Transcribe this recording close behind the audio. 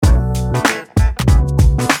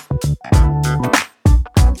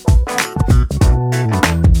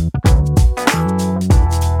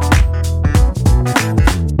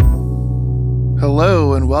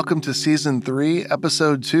welcome to Season 3,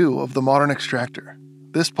 Episode 2 of The Modern Extractor.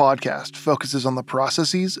 This podcast focuses on the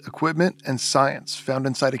processes, equipment, and science found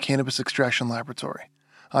inside a cannabis extraction laboratory.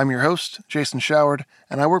 I'm your host, Jason Showard,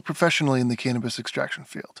 and I work professionally in the cannabis extraction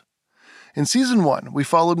field. In Season 1, we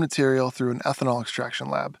followed material through an ethanol extraction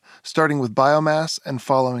lab, starting with biomass and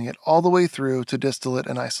following it all the way through to distillate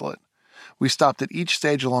and isolate. We stopped at each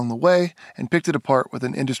stage along the way and picked it apart with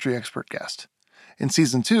an industry expert guest. In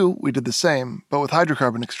Season 2, we did the same, but with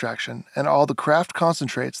hydrocarbon extraction and all the craft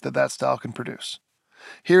concentrates that style can produce.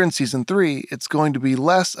 Here in Season 3, it's going to be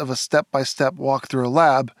less of a step-by-step walk through a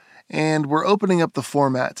lab, and we're opening up the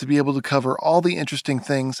format to be able to cover all the interesting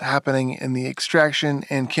things happening in the extraction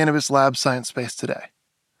and cannabis lab science space today.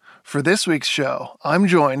 For this week's show, I'm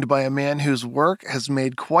joined by a man whose work has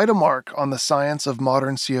made quite a mark on the science of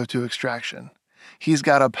modern CO2 extraction. He's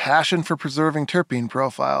got a passion for preserving terpene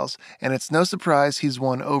profiles, and it's no surprise he's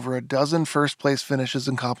won over a dozen first-place finishes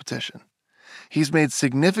in competition. He's made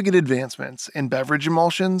significant advancements in beverage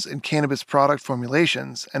emulsions and cannabis product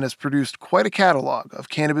formulations and has produced quite a catalog of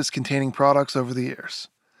cannabis-containing products over the years.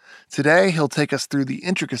 Today, he'll take us through the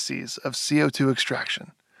intricacies of CO2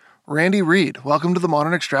 extraction. Randy Reed, welcome to The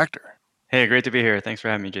Modern Extractor. Hey, great to be here. Thanks for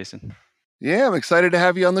having me, Jason. Yeah, I'm excited to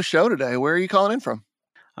have you on the show today. Where are you calling in from?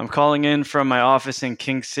 I'm calling in from my office in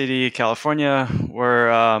King City, California. We're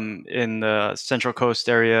in the Central Coast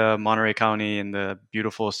area, Monterey County, in the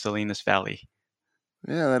beautiful Salinas Valley.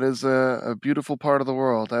 Yeah, that is a beautiful part of the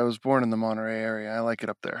world. I was born in the Monterey area. I like it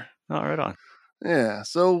up there. Oh, right on. Yeah,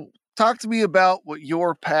 so talk to me about what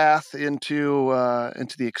your path into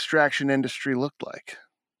the extraction industry looked like.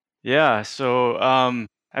 Yeah. So,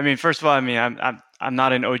 first of all, I'm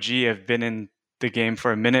not an OG. I've been in the game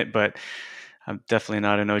for a minute, but I'm definitely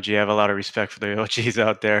not an OG. I have a lot of respect for the OGs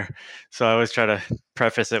out there. So I always try to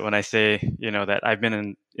preface it when I say, that I've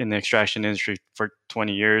been in the extraction industry for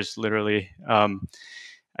 20 years, literally.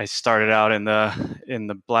 I started out in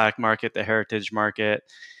the black market, the heritage market,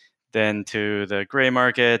 then to the gray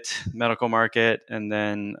market, medical market, and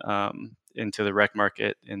then into the rec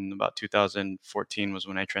market in about 2014 was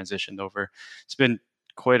when I transitioned over. It's been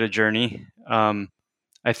quite a journey.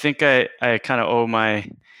 I think I kind of owe my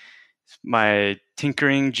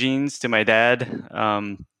tinkering genes to my dad.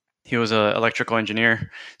 He was an electrical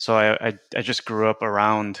engineer, so I just grew up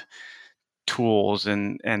around tools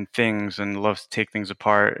and things and loved to take things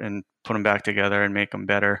apart and put them back together and make them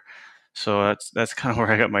better. So that's kind of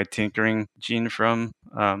where I got my tinkering gene from.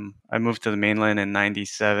 I moved to the mainland in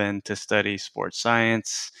 '97 to study sports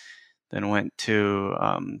science, then went to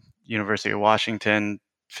University of Washington,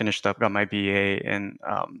 finished up, got my BA in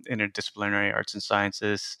interdisciplinary arts and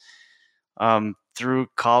sciences. Through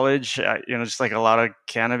college, just like a lot of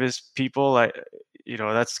cannabis people,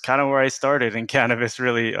 that's kind of where I started in cannabis,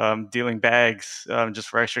 really, dealing bags just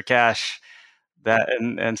for extra cash, that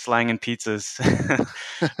and slanging pizzas.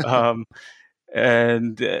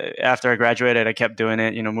 And after I graduated, I kept doing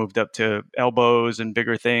it, moved up to elbows and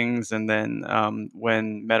bigger things. And then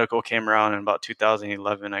when medical came around in about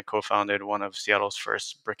 2011, I co-founded one of Seattle's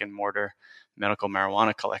first brick and mortar medical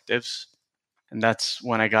marijuana collectives. And that's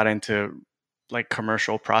when I got into like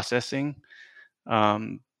commercial processing.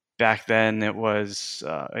 Back then it was,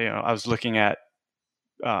 I was looking at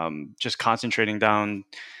just concentrating down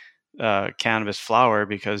cannabis flower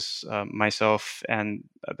because myself and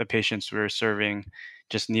the patients we were serving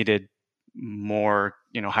just needed more,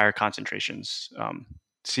 higher concentrations.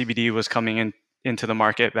 CBD was coming into the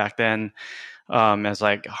market back then as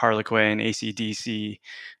like Harlequin, ACDC,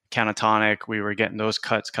 Canatonic. We were getting those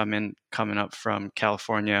cuts coming up from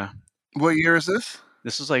California. What year is this?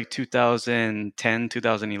 This was like 2010,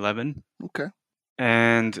 2011. Okay.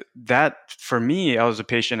 And that, for me, I was a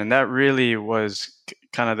patient, and that really was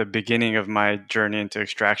kind of the beginning of my journey into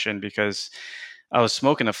extraction because I was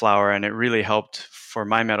smoking the flower and it really helped for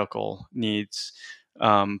my medical needs.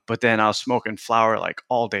 But then I was smoking flower like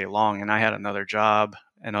all day long, and I had another job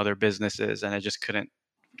and other businesses, and I just couldn't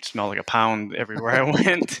smell like a pound everywhere I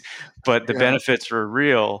went. But the benefits were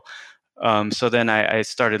real. So then I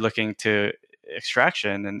started looking to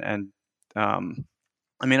extraction and I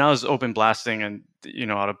was open blasting and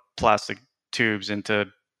out of plastic tubes into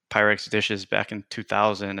Pyrex dishes back in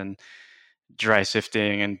 2000 and dry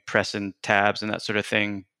sifting and pressing tabs and that sort of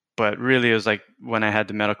thing. But really, it was like when I had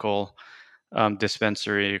the medical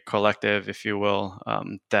dispensary collective, if you will,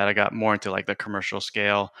 that I got more into like the commercial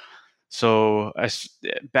scale. So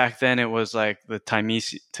back then it was like the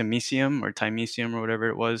Timesium or whatever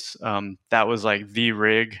it was. That was like the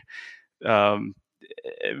rig.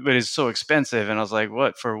 But it's so expensive, and I was like,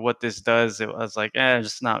 what this does? I was like,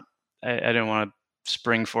 just not. I didn't want to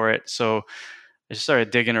spring for it, so I just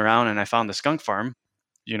started digging around and I found the skunk farm.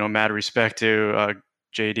 Mad respect to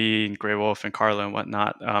JD and Grey Wolf and Carla and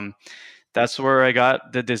whatnot. That's where I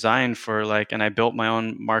got the design for and I built my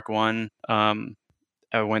own Mark One.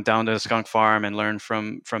 I went down to the skunk farm and learned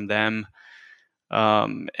from them.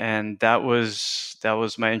 And that was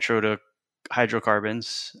my intro to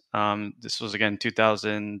hydrocarbons. This was again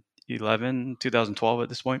 2011, 2012 at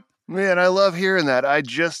this point. Man, I love hearing that. I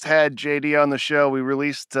just had JD on the show. We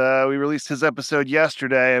released his episode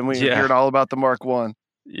yesterday, and we were hearing all about the Mark One.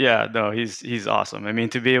 Yeah, no, he's awesome. I mean,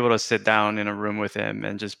 to be able to sit down in a room with him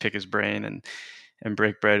and just pick his brain and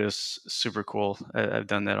break bread is super cool. I've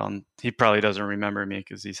done that he probably doesn't remember me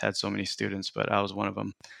because he's had so many students, but I was one of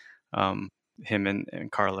them. Him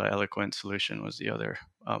and Carla Eloquent Solution was the other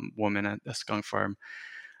woman at the skunk farm,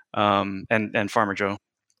 and Farmer Joe.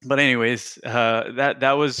 But anyways,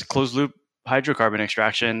 that was closed loop hydrocarbon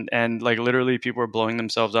extraction, and literally people were blowing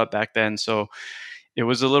themselves up back then. So it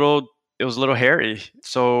was a little hairy.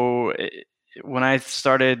 So when I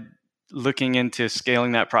started looking into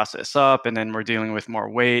scaling that process up, and then we're dealing with more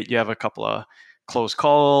weight, you have a couple of close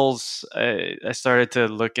calls. I started to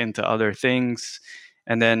look into other things,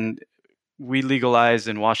 and then we legalized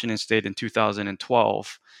in Washington State in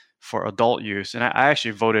 2012 for adult use, and I actually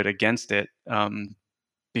voted against it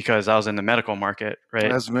because I was in the medical market, right?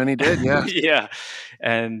 As many did, yeah. Yeah,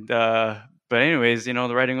 and but anyways, the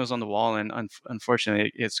writing was on the wall, and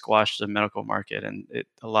unfortunately, it squashed the medical market, and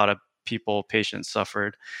a lot of patients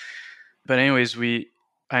suffered. But anyways, I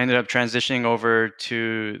ended up transitioning over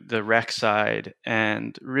to the rec side,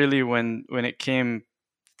 and really, when it came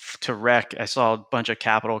to rec, I saw a bunch of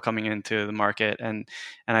capital coming into the market, and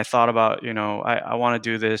I thought about, I want to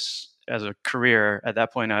do this as a career. At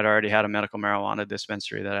that point, I'd already had a medical marijuana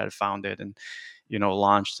dispensary that I had founded and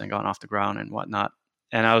launched and gone off the ground and whatnot.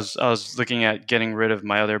 And I was looking at getting rid of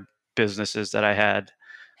my other businesses that I had.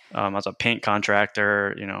 I was a paint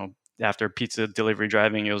contractor. After pizza delivery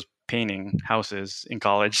driving, it was painting houses in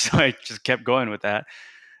college, so I just kept going with that.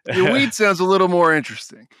 Your weed sounds a little more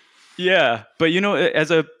interesting. Yeah, but as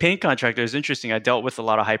a paint contractor, it's interesting. I dealt with a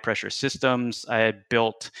lot of high pressure systems. I had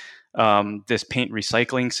built this paint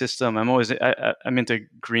recycling system. I'm into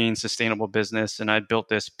green, sustainable business, and I built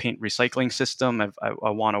this paint recycling system. I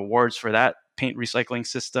won awards for that paint recycling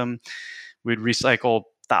system. We'd recycle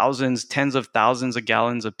tens of thousands of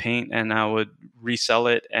gallons of paint, and I would resell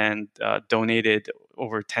it and donated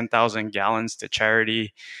over 10,000 gallons to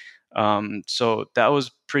charity. So that was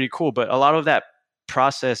pretty cool. But a lot of that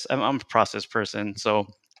process, I'm a process person, so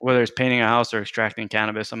whether it's painting a house or extracting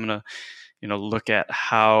cannabis, I'm gonna look at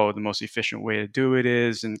how the most efficient way to do it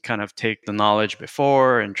is, and kind of take the knowledge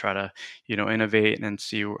before and try to innovate and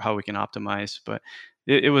see how we can optimize. But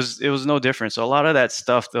it was no different. So a lot of that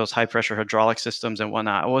stuff, those high pressure hydraulic systems and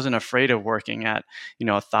whatnot, I wasn't afraid of working at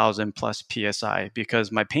 1,000+ psi,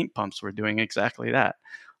 because my paint pumps were doing exactly that.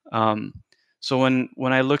 So when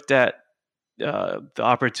I looked at the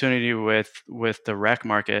opportunity with the rec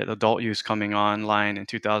market, adult use coming online in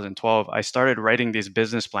 2012, I started writing these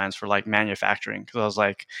business plans for manufacturing, because I was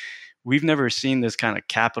like, we've never seen this kind of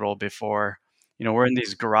capital before. We're in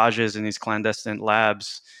these garages and these clandestine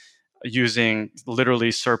labs using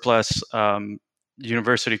literally surplus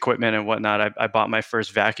university equipment and whatnot. I bought my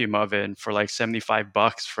first vacuum oven for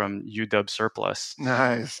 $75 from UW Surplus.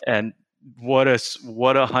 Nice. And what a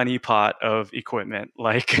honeypot of equipment.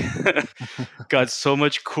 Got so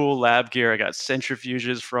much cool lab gear. I got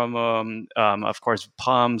centrifuges from of course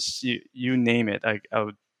pumps, you name it. I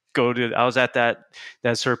was at that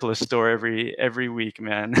surplus store every week,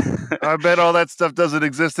 man. I bet all that stuff doesn't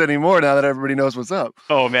exist anymore now that everybody knows what's up.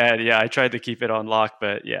 Oh man, yeah, I tried to keep it on lock,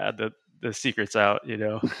 but yeah, the secret's out,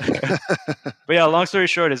 But yeah, long story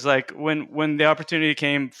short is when the opportunity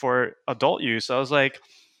came for adult use, I was like,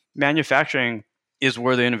 manufacturing is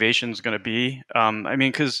where the innovation is going to be.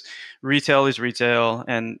 Because retail is retail,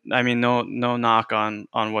 and no knock on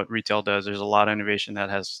what retail does. There's a lot of innovation that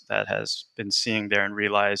has been seeing there and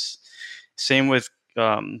realized. Same with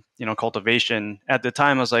cultivation. At the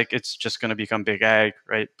time, I was like, it's just going to become big ag,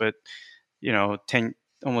 right? But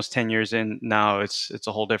almost 10 years in now, it's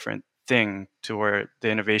a whole different thing to where the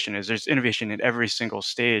innovation is. There's innovation in every single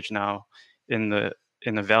stage now in the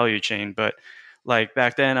value chain, but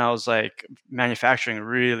back then I was like, manufacturing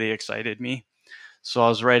really excited me. So I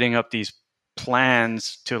was writing up these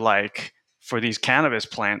plans for these cannabis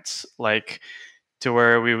plants, to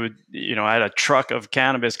where we would, I had a truck of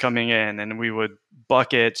cannabis coming in, and we would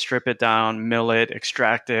bucket, strip it down, mill it,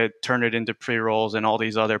 extract it, turn it into pre-rolls and all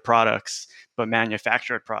these other products, but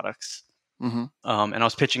manufactured products. Mm-hmm. And I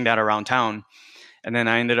was pitching that around town. And then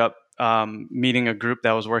I ended up meeting a group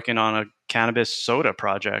that was working on a cannabis soda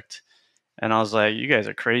project. And I was like, you guys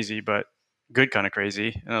are crazy, but good kind of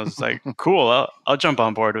crazy. And I was like, cool, I'll jump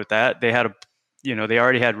on board with that. They had they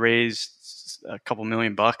already had raised a couple $1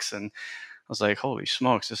 million, and I was like, holy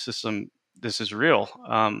smokes, this is real.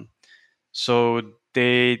 So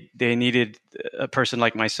they needed a person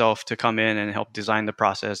like myself to come in and help design the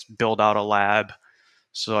process, build out a lab.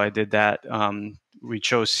 So I did that. We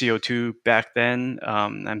chose CO2 back then.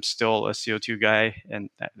 I'm still a CO2 guy, and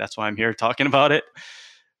that's why I'm here talking about it.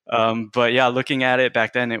 But yeah, looking at it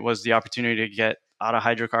back then, it was the opportunity to get out of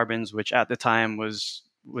hydrocarbons, which at the time was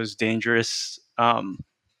dangerous.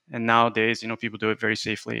 And nowadays, people do it very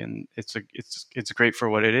safely, and it's great for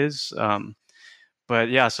what it is. But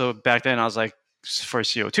yeah, so back then I was like for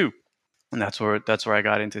CO2, and that's where I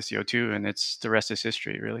got into CO2, and it's the rest is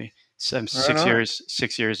history, really. So I'm Right six on. years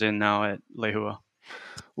 6 years in now at Lehua.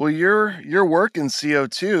 Well, your work in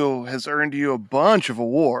CO2 has earned you a bunch of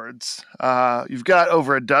awards. You've got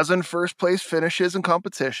over a dozen first place finishes in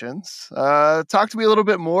competitions. Talk to me a little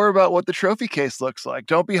bit more about what the trophy case looks like.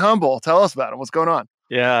 Don't be humble. Tell us about it. What's going on?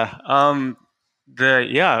 Yeah. I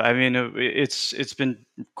mean, it's been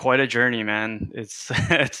quite a journey, man. It's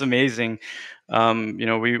it's amazing.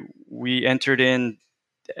 We entered in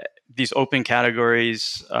these open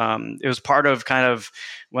categories. It was part of kind of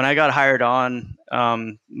when I got hired on.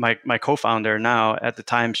 My co-founder now at the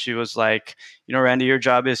time, she was like, Randy, your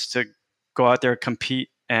job is to go out there, compete,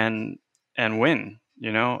 and win.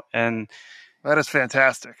 And That is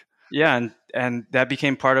fantastic. yeah, and that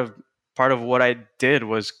became part of what I did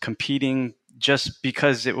was competing just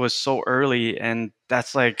because it was so early, and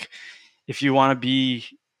that's like if you want to be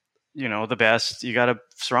the best, you got to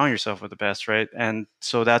surround yourself with the best, right? And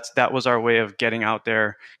so that was our way of getting out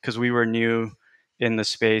there because we were new in the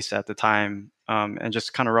space at the time, and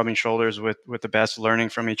just kind of rubbing shoulders with the best, learning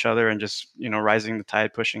from each other, and just rising the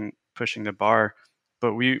tide, pushing the bar.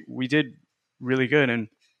 But we did really good, and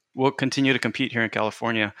we'll continue to compete here in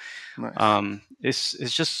California. Nice.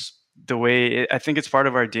 It's just the way I think it's part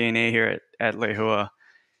of our DNA here at Lehua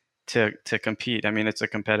to compete. I mean, it's a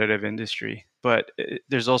competitive industry, but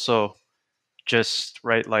there's also just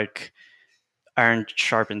right like iron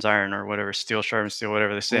sharpens iron or whatever, steel sharpens steel,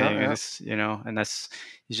 whatever they're Yeah, saying, and yeah. it's and that's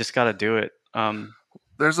you just got to do it.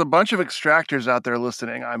 There's a bunch of extractors out there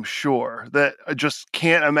listening, I'm sure, that just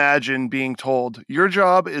can't imagine being told your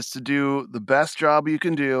job is to do the best job you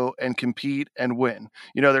can do and compete and win.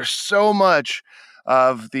 There's so much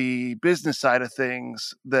of the business side of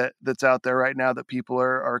things that's out there right now that people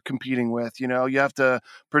are competing with. You have to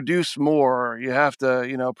produce more, you have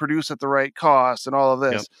to, produce at the right cost and all of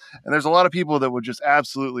Yep. this. And there's a lot of people that would just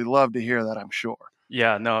absolutely love to hear that, I'm sure.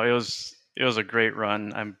 Yeah. No, it was a great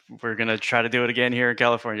run. We're gonna try to do it again here in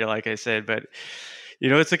California, like I said, but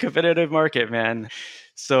it's a competitive market, man.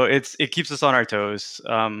 So it keeps us on our toes.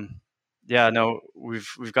 Yeah. No,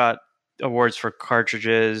 we've got awards for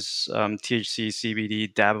cartridges, THC,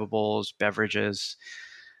 CBD, dabbables, beverages,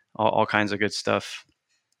 all kinds of good stuff.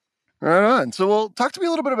 Right on. So, well, talk to me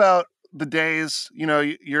a little bit about the days.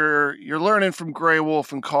 You're learning from Gray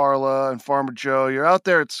Wolf and Carla and Farmer Joe. You're out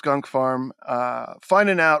there at Skunk Farm,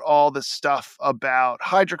 finding out all this stuff about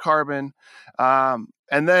hydrocarbon,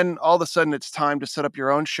 and then all of a sudden it's time to set up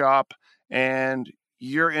your own shop, and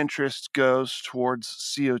your interest goes towards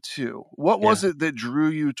CO2. What Yeah. was it that drew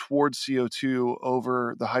you towards CO2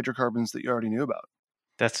 over the hydrocarbons that you already knew about?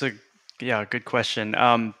 That's a yeah, good question.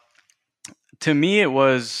 To me, it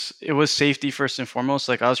was safety first and foremost.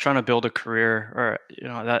 Like I was trying to build a career, or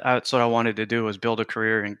that's what I wanted to do was build a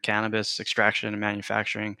career in cannabis extraction and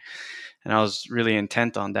manufacturing, and I was really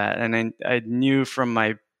intent on that. And then I knew from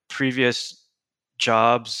my previous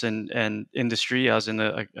jobs and industry, I was in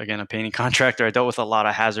again a painting contractor. I dealt with a lot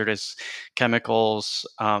of hazardous chemicals.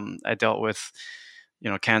 I dealt with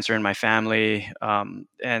cancer in my family, and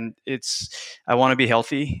I want to be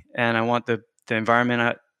healthy, and I want the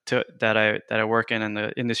environment that I work in and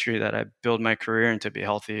the industry that I build my career in to be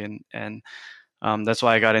healthy, and that's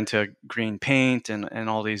why I got into green paint and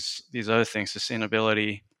all these other things,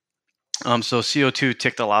 sustainability. So CO2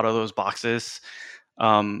 ticked a lot of those boxes.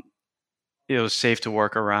 Um, it was safe to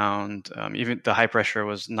work around. Even the high pressure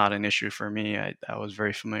was not an issue for me. I was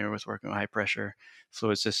very familiar with working with high pressure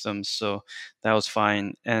fluid systems, so that was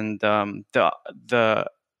fine. And the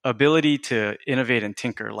ability to innovate and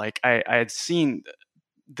tinker, like I had seen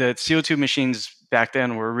the CO2 machines back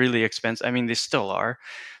then were really expensive. I mean, they still are,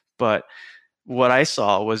 but what I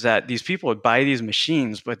saw was that these people would buy these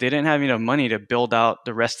machines, but they didn't have enough money to build out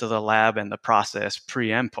the rest of the lab and the process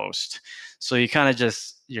pre and post. So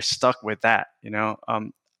you're stuck with that.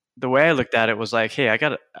 The way I looked at it was like, hey,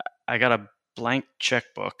 I got a blank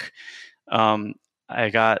checkbook. Um, I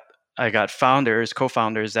got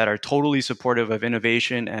co-founders that are totally supportive of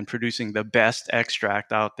innovation and producing the best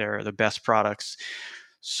extract out there, the best products.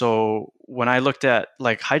 So when I looked at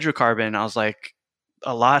like hydrocarbon, I was like,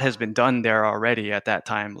 a lot has been done there already at that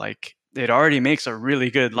time. Like it already makes a really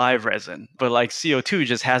good live resin, but like CO2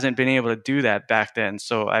 just hasn't been able to do that back then.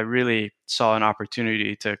 So I really saw an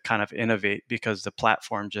opportunity to kind of innovate because the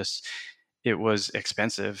platform just, it was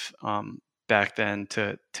expensive back then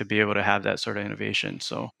to be able to have that sort of innovation.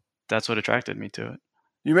 So that's what attracted me to it.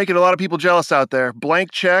 You're making a lot of people jealous out there.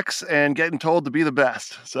 Blank checks and getting told to be the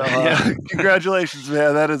best. So, Yeah. congratulations,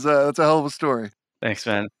 man. That's a hell of a story. Thanks,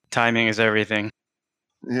 man. Timing is everything.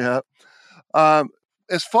 Yeah. Um,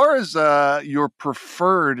 as far as your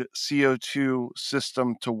preferred CO2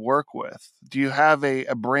 system to work with, do you have a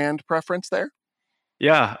brand preference there?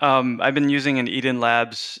 Yeah, I've been using an Eden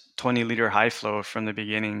Labs 20-liter high flow from the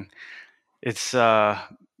beginning. It's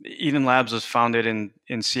Eden Labs was founded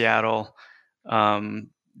in Seattle.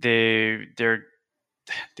 They're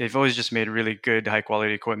they've always just made really good, high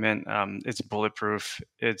quality equipment. It's bulletproof.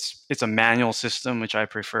 It's a manual system, which I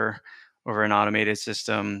prefer over an automated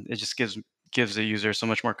system. It just gives the user so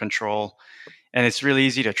much more control, and it's really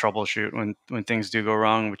easy to troubleshoot when things do go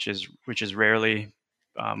wrong, which is rarely.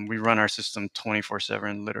 We run our system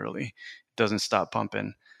 24/7. Literally, it doesn't stop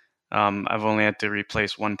pumping. I've only had to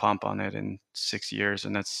replace one pump on it in 6 years,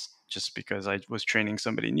 and that's just because I was training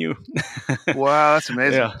somebody new. Wow, that's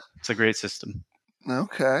amazing. Yeah, it's a great system.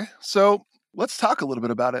 Okay. So let's talk a little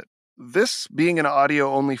bit about it. This being an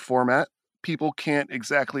audio only format, people can't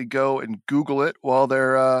exactly go and Google it while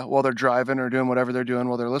they're driving or doing whatever they're doing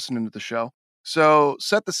while they're listening to the show. So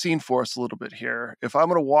set the scene for us a little bit here. If I'm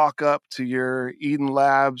gonna walk up to your Eden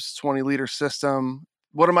Labs 20-liter system,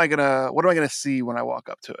 what am I gonna see when I walk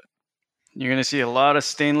up to it? You're going to see a lot of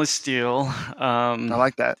stainless steel, I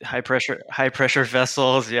like that. high pressure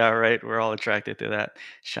vessels. Yeah, right. We're all attracted to that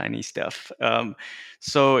shiny stuff.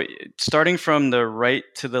 So starting from the right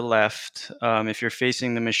to the left, if you're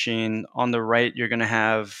facing the machine, on the right, you're going to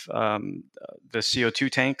have the CO2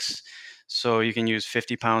 tanks. So you can use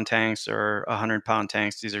 50-pound tanks or 100-pound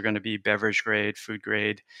tanks. These are going to be beverage grade, food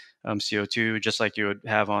grade CO2, just like you would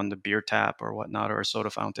have on the beer tap or whatnot, or a soda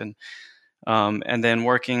fountain. And then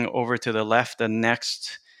working over to the left, the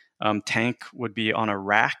next tank would be on a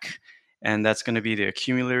rack, and that's going to be the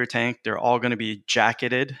accumulator tank. They're all going to be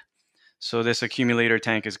jacketed. So this accumulator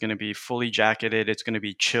tank is going to be fully jacketed. It's going to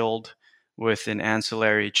be chilled with an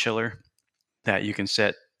ancillary chiller that you can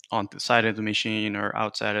set on the side of the machine or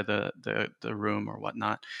outside of the room or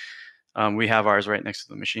whatnot. We have ours right next to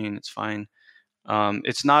the machine. It's fine.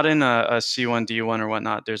 It's not in a C1, D1 or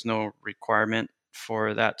whatnot. There's no requirement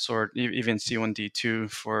for that sort, even C1,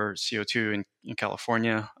 D2 for CO2 in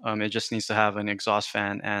California. It just needs to have an exhaust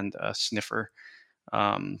fan and a sniffer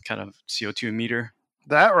kind of CO2 meter.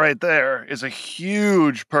 That right there is a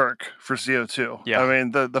huge perk for CO2. Yeah. I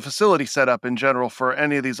mean, the facility setup in general for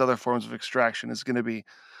any of these other forms of extraction is going to be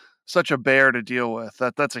such a bear to deal with.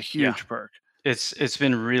 That's a Yeah. huge perk. It's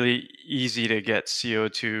been really easy to get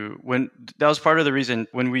CO2. When that was part of the reason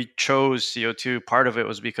when we chose CO2, part of it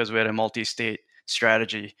was because we had a multi-state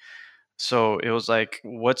strategy. So it was like,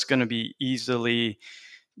 what's going to be easily,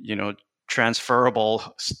 you know,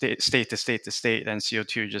 transferable state to state to state, and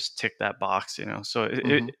CO2 just ticked that box, So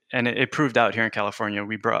it proved out here in California.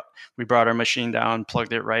 We brought our machine down,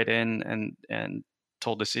 plugged it right in, and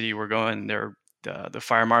told the city we're going there. The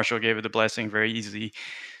fire marshal gave it the blessing very easy.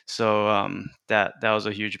 So that was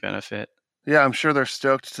a huge benefit. Yeah, I'm sure they're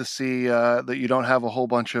stoked to see that you don't have a whole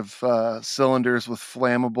bunch of cylinders with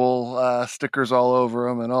flammable stickers all over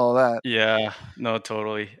them and all that. Yeah, no,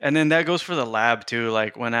 totally. And then that goes for the lab too.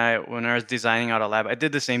 Like when I was designing out a lab, I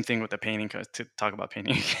did the same thing with the painting to talk about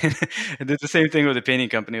painting again. I did the same thing with the painting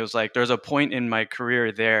company. It was like there's a point in my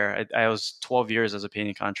career there. I was 12 years as a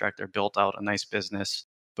painting contractor, built out a nice business.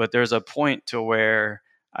 But there's a point to where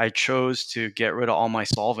I chose to get rid of all my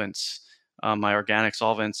solvents, my organic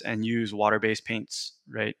solvents, and use water-based paints,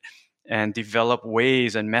 right? And develop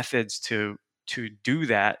ways and methods to do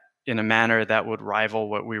that in a manner that would rival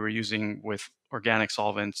what we were using with organic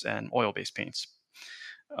solvents and oil-based paints.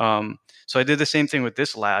 So I did the same thing with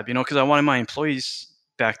this lab, because I wanted my employees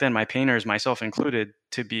back then, my painters, myself included,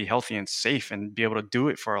 to be healthy and safe and be able to do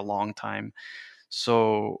it for a long time.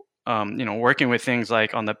 So, working with things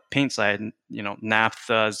like on the paint side,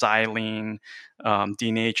 naphtha, xylene,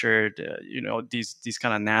 denatured, these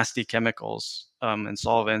kind of nasty chemicals and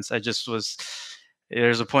solvents, I just was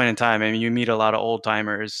there's a point in time. I mean, you meet a lot of old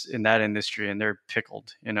timers in that industry, and they're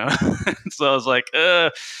pickled, you know. So I was like,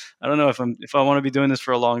 I don't know if I want to be doing this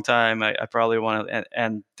for a long time. I probably want to,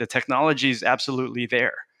 and the technology is absolutely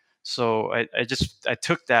there. So I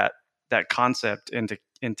took that concept into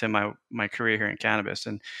my career here in cannabis.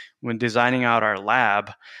 And when designing out our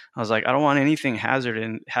lab, I was like, I don't want anything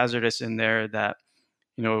hazardous in there that,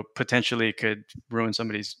 you know, potentially could ruin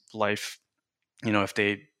somebody's life, you know, if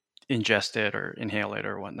they ingest it or inhale it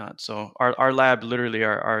or whatnot. So our lab, literally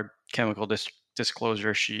our chemical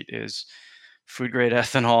disclosure sheet is food grade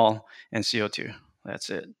ethanol and CO2. That's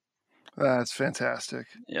it. That's fantastic.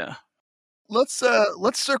 Yeah. Let's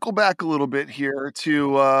circle back a little bit here to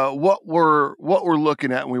what we're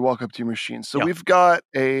looking at when we walk up to your machine. So Yeah. we've got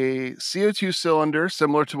a CO2 cylinder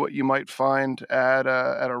similar to what you might find at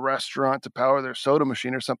a restaurant to power their soda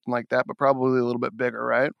machine or something like that, but probably a little bit bigger,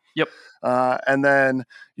 right? Yep. And then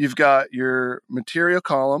you've got your material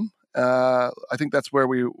column. I think that's where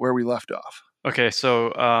we left off. Okay.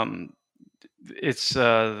 So it's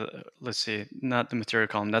let's see, not the material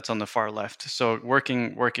column. That's on the far left. So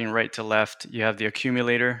working right to left, you have the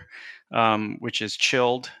accumulator, which is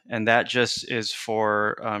chilled, and that just is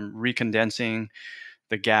for recondensing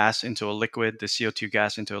the gas into a liquid, the CO2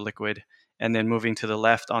 gas into a liquid. And then moving to the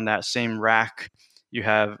left on that same rack, you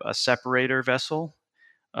have a separator vessel,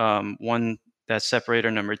 one that's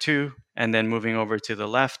separator number 2. And then moving over to the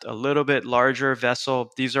left, a little bit larger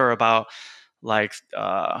vessel. These are about like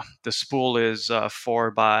the spool is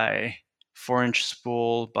 4 inch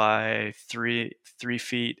spool by 3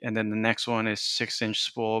 feet, and then the next one is 6 inch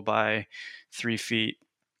spool by 3 feet.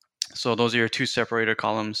 So those are your two separator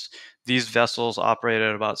columns. These vessels operate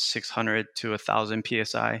at about 600 to 1,000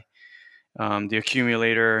 psi. The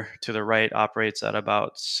accumulator to the right operates at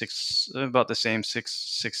about the same,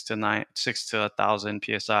 six to 1,000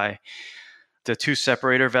 psi. The two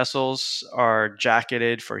separator vessels are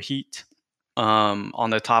jacketed for heat. On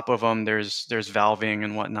the top of them, there's valving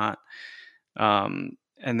and whatnot.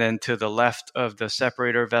 And then to the left of the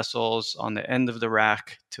separator vessels, on the end of the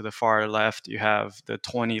rack, to the far left, you have the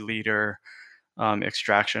 20-liter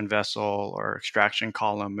extraction vessel or extraction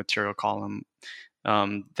column, material column,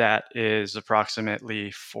 that is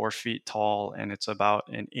approximately 4 feet tall, and it's about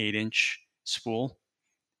an 8-inch spool.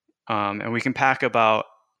 And we can pack about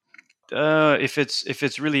if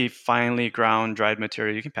it's really finely ground dried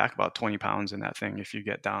material, you can pack about 20 pounds in that thing if you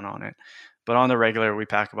get down on it. But on the regular, we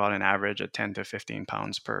pack about an average of 10 to 15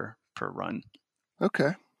 pounds per run.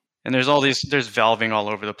 Okay. And there's valving all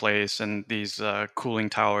over the place, and these cooling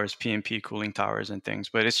towers, PMP cooling towers and things.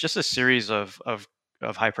 But it's just a series of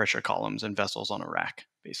high pressure columns and vessels on a rack,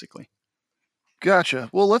 basically. Gotcha.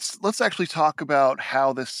 Well, let's actually talk about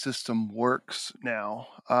how this system works now.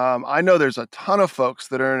 I know there's a ton of folks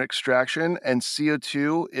that are in extraction, and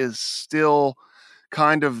CO2 is still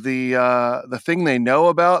kind of the thing they know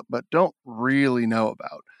about, but don't really know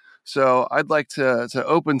about. So I'd like to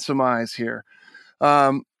open some eyes here.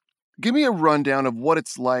 Um, Give me a rundown of what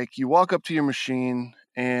it's like. You walk up to your machine,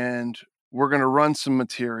 and we're going to run some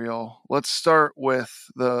material. Let's start with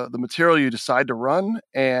the material you decide to run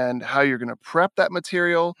and how you're going to prep that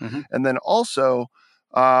material, Mm-hmm. and then also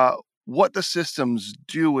what the system's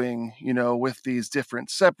doing, you know, with these different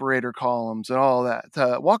separator columns and all that.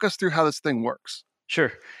 Walk us through how this thing works.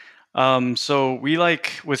 Sure. So we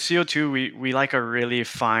like with CO2, we like a really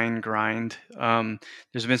fine grind.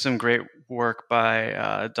 There's been some great work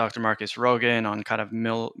by Dr. Marcus Rogan on kind of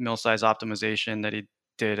mill size optimization that he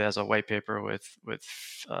did as a white paper with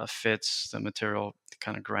FITS, the material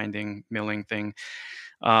kind of grinding milling thing.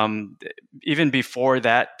 Even before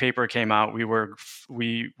that paper came out, we were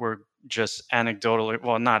just anecdotally,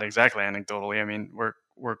 well, not exactly anecdotally. I mean,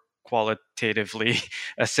 we're qualitatively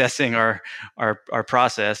assessing our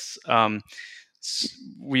process.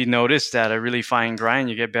 We noticed that a really fine grind,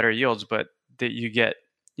 you get better yields, but that you get,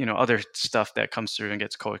 you know, other stuff that comes through and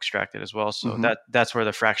gets co-extracted as well. So Mm-hmm. that's where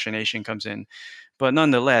the fractionation comes in. But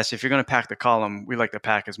nonetheless, if you're going to pack the column, we like to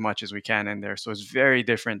pack as much as we can in there. So it's very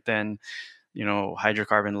different than, you know,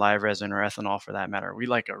 hydrocarbon live resin or ethanol for that matter. We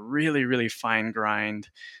like a really, really fine grind,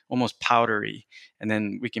 almost powdery, and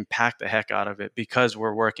then we can pack the heck out of it because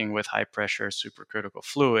we're working with high pressure supercritical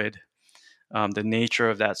fluid. The nature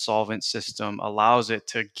of that solvent system allows it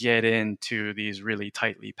to get into these really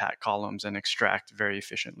tightly packed columns and extract very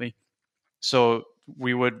efficiently. So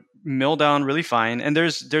we would mill down really fine, and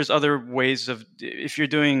there's other ways of, if you're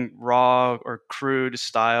doing raw or crude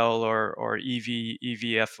style or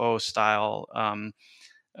EVFO style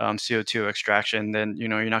CO2 extraction, then, you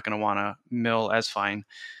know, you're not going to want to mill as fine.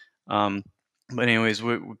 But anyways,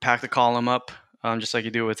 we pack the column up just like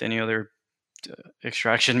you do with any other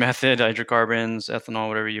extraction method, hydrocarbons, ethanol,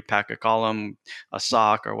 whatever, you pack a column, a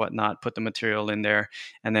sock or whatnot, put the material in there,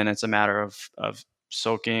 and then it's a matter of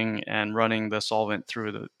soaking and running the solvent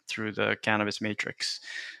through the cannabis matrix.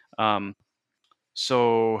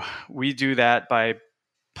 So we do that by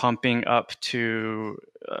pumping up to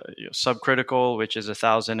subcritical, which is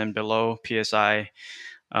 1,000 and below psi,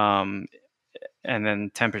 and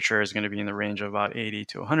then temperature is going to be in the range of about 80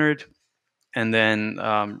 to 100. And then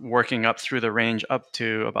working up through the range up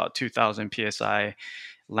to about 2,000 psi,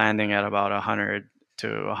 landing at about 100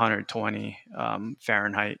 to 120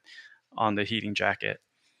 Fahrenheit on the heating jacket.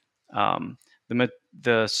 The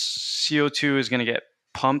CO2 is going to get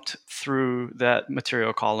pumped through that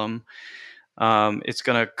material column. It's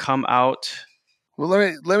going to come out. Well,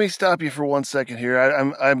 let me stop you for 1 second here.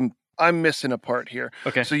 I'm missing a part here.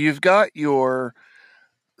 Okay. So you've got your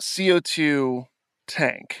CO2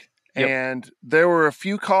 tank, Yep. and there were a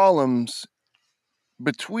few columns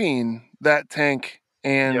between that tank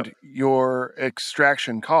and Yep. your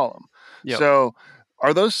extraction column. Yep. So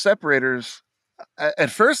are those separators? At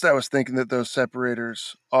first, I was thinking that those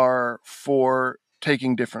separators are for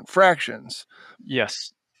taking different fractions.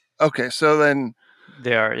 Yes. Okay, so then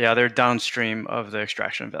they are. Yeah, they're downstream of the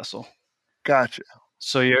extraction vessel. Gotcha.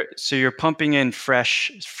 So you're pumping in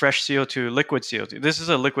fresh CO2, liquid CO2. This is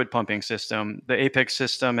a liquid pumping system. The Apex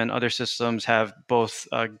system and other systems have both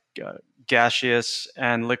gaseous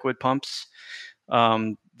and liquid pumps.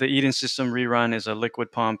 The Eden system Rerun is a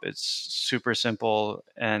liquid pump. It's super simple,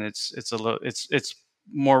 and it's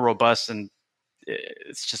more robust, and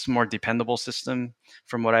it's just a more dependable system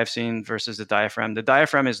from what I've seen versus the diaphragm. The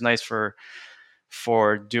diaphragm is nice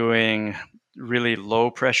for doing really low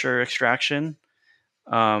pressure extraction.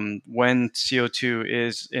 When CO2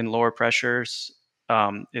 is in lower pressures,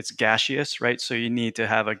 it's gaseous, right? So you need to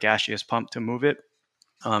have a gaseous pump to move it.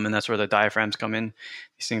 And that's where the diaphragms come in.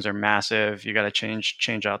 These things are massive. You got to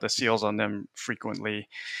change out the seals on them frequently.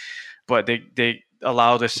 But they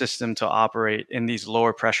allow the system to operate in these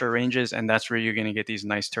lower pressure ranges, and that's where you're going to get these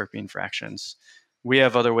nice terpene fractions. We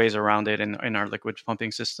have other ways around it in our liquid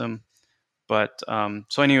pumping system. But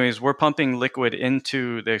so anyways, we're pumping liquid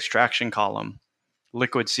into the extraction column,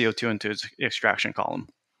 liquid CO2 into its extraction columm.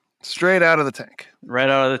 Straight out of the tank. Right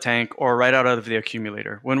out of the tank, or right out of the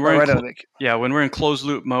accumulator. When we're when we're in closed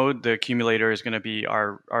loop mode, the accumulator is going to be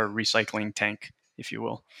our recycling tank, if you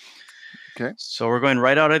will. Okay. So we're going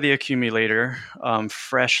right out of the accumulator.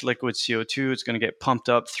 Fresh liquid CO2 is going to get pumped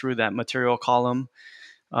up through that material column.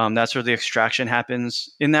 That's where the extraction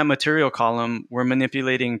happens. In that material column, we're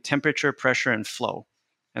manipulating temperature, pressure, and flow.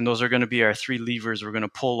 And those are going to be our three levers we're going to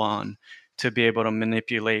pull on to be able to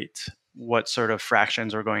manipulate what sort of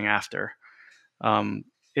fractions we're going after.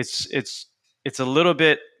 It's a little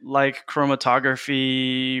bit like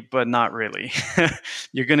chromatography, but not really.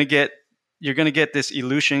 You're gonna get this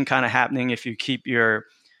elution kind of happening if you keep your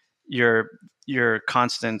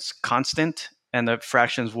constants constant, and the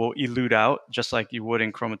fractions will elute out just like you would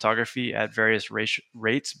in chromatography at various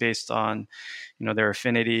rates based on their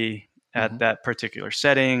affinity at that particular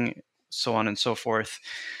setting, so on and so forth.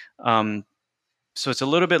 So it's a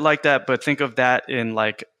little bit like that, but think of that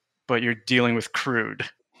but you're dealing with crude.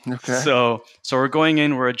 Okay. So we're going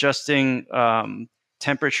in, we're adjusting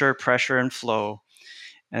temperature, pressure, and flow,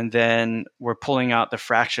 and then we're pulling out the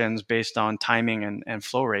fractions based on timing and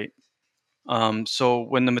flow rate. So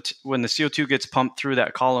when the CO2 gets pumped through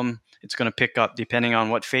that column, it's going to pick up depending on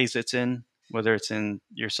what phase it's in, whether it's in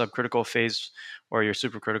your subcritical phase or your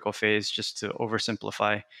supercritical phase, just to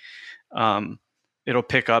oversimplify. It'll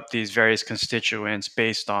pick up these various constituents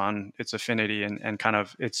based on its affinity and kind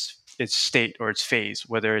of its state or its phase,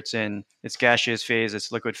 whether it's in its gaseous phase,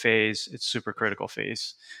 its liquid phase, its supercritical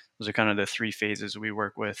phase. Those are kind of the three phases we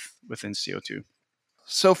work with within CO2.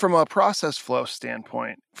 So from a process flow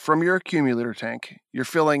standpoint, from your accumulator tank, you're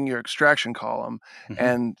filling your extraction column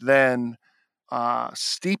and then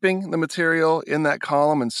steeping the material in that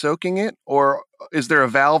column and soaking it? Or is there a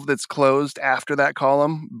valve that's closed after that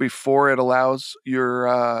column before it allows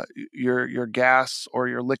your gas or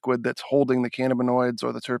your liquid that's holding the cannabinoids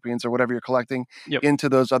or the terpenes or whatever you're collecting into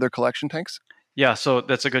those other collection tanks? Yeah, so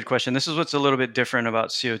that's a good question. This is what's a little bit different about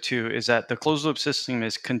CO2 is that the closed loop system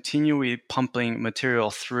is continually pumping material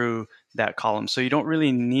through that column. So you don't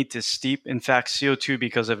really need to steep. In fact, CO2,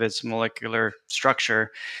 because of its molecular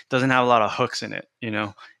structure, doesn't have a lot of hooks in it.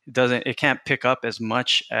 It can't pick up as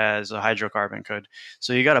much as a hydrocarbon could.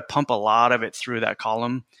 So you got to pump a lot of it through that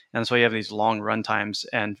column. And so you have these long run times,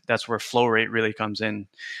 and that's where flow rate really comes in.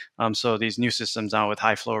 So these new systems now with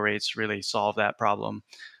high flow rates really solve that problem.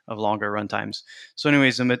 of longer run times. So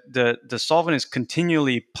anyways, the solvent is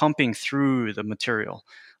continually pumping through the material.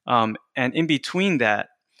 And in between that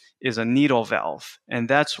is a needle valve. And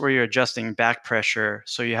that's where you're adjusting back pressure.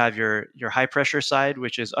 So you have your high pressure side,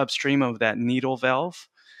 which is upstream of that needle valve.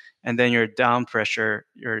 And then your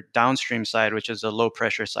your downstream side, which is a low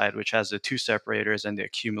pressure side, which has the two separators and the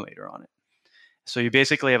accumulator on it. So you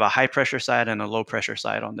basically have a high pressure side and a low pressure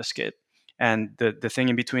side on the skid. And the thing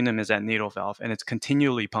in between them is that needle valve, and it's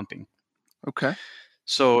continually pumping. Okay.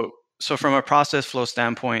 So from a process flow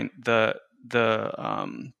standpoint, the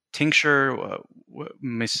tincture,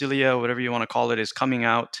 mycelia, whatever you want to call it, is coming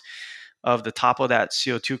out of the top of that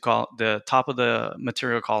CO2 the top of the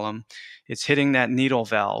material column. It's hitting that needle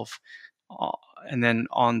valve, and then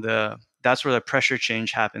that's where the pressure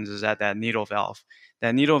change happens, is at that needle valve.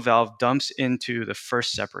 That needle valve dumps into the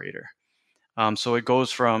first separator. So it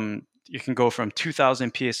can go from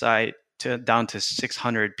 2,000 psi down to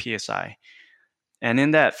 600 psi. And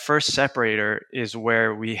in that first separator is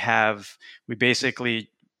where we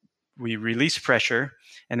release pressure,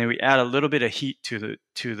 and then we add a little bit of heat to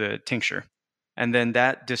the tincture, and then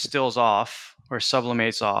that distills off or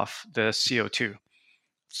sublimates off the CO2.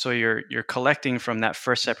 So you're collecting from that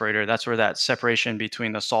first separator. That's where that separation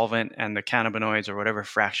between the solvent and the cannabinoids, or whatever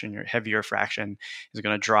fraction, your heavier fraction, is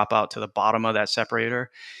going to drop out to the bottom of that separator.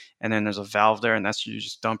 And then there's a valve there, and you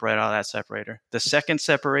just dump right out of that separator. The second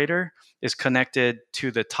separator is connected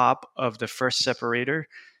to the top of the first separator,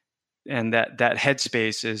 and that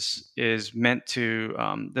headspace is meant to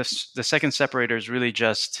the second separator is really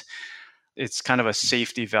just, it's kind of a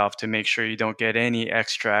safety valve to make sure you don't get any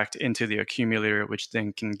extract into the accumulator, which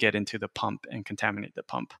then can get into the pump and contaminate the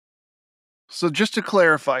pump. So just to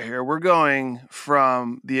clarify here, we're going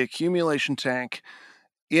from the accumulation tank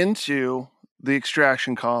into the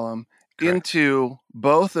extraction column, Correct. into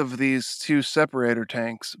both of these two separator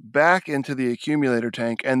tanks, back into the accumulator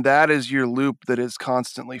tank, and that is your loop that is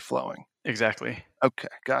constantly flowing. Exactly. Okay,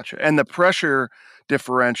 gotcha. And the pressure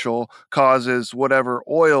differential causes whatever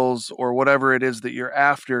oils or whatever it is that you're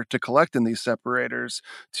after to collect in these separators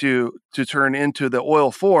to turn into the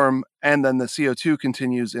oil form, and then the CO2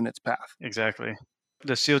 continues in its path. Exactly.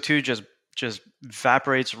 The CO2 just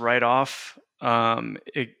evaporates right off.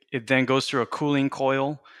 It then goes through a cooling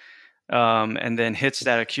coil, and then hits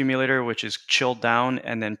that accumulator, which is chilled down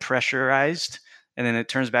and then pressurized, and then it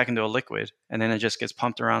turns back into a liquid, and then it just gets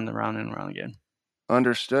pumped around and around and around again.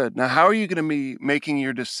 Understood. Now, how are you going to be making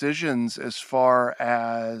your decisions as far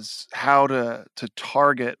as how to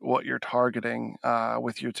target what you're targeting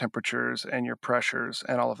with your temperatures and your pressures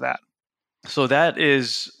and all of that? So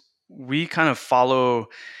we kind of follow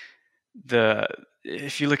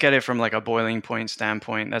if you look at it from like a boiling point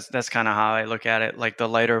standpoint, that's kind of how I look at it. Like the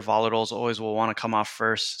lighter volatiles always will want to come off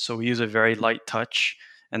first. So we use a very light touch,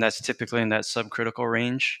 and that's typically in that subcritical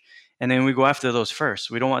range. And then we go after those first.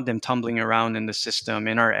 We don't want them tumbling around in the system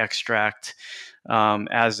in our extract,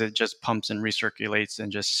 as it just pumps and recirculates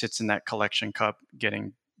and just sits in that collection cup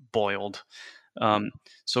getting boiled.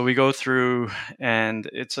 So we go through, and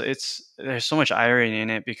there's so much irony in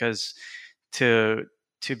it, because to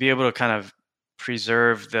be able to kind of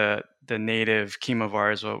preserve the native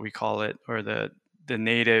chemovar, is what we call it, or the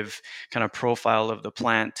native kind of profile of the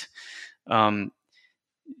plant.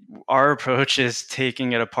 Our approach is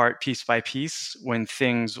taking it apart piece by piece. When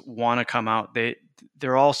things want to come out,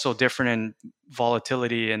 they're all so different in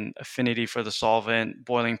volatility and affinity for the solvent,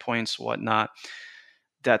 boiling points, whatnot,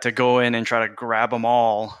 that to go in and try to grab them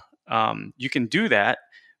all, you can do that,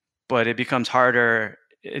 but it becomes harder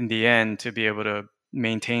in the end to be able to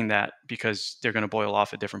maintain that, because they're going to boil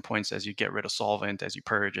off at different points as you get rid of solvent, as you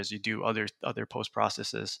purge, as you do other post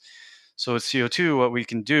processes. So with CO2, what we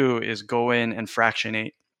can do is go in and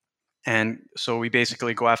fractionate. And so we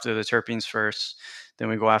basically go after the terpenes first, then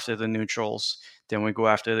we go after the neutrals, then we go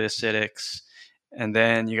after the acidics, and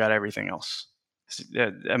then you got everything else.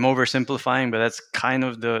 I'm oversimplifying, but that's kind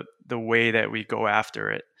of the way that we go after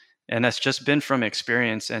it. And that's just been from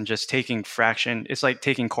experience and just taking fraction. It's like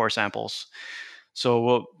taking core samples.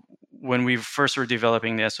 So when we first were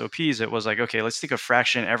developing the SOPs, it was like, okay, let's take a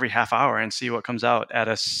fraction every half hour and see what comes out at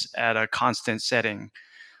a constant setting.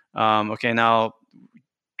 Okay, now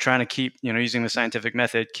trying to keep, using the scientific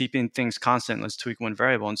method, keeping things constant. Let's tweak one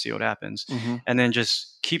variable and see what happens. Mm-hmm. And then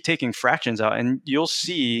just keep taking fractions out, and you'll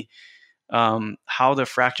see how the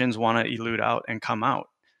fractions want to elute out and come out.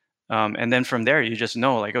 And then from there, you just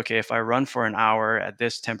know, like, okay, if I run for an hour at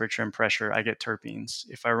this temperature and pressure, I get terpenes.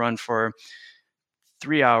 If I run for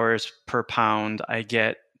 3 hours per pound, I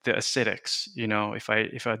get the acidics.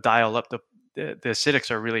 If I dial up the acidics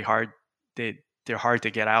are really hard. they're hard to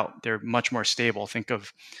get out. They're much more stable. I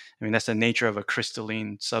mean, that's the nature of a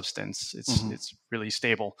crystalline substance. Hmm. It's really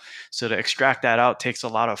stable. So to extract that out takes a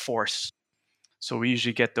lot of force. So we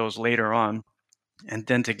usually get those later on. And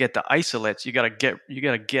then to get the isolates, you gotta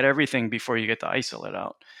get everything before you get the isolate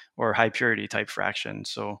out, or high purity type fraction.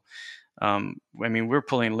 So I mean, we're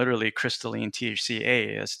pulling literally crystalline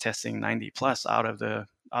THCA as testing 90 plus out of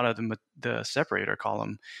the separator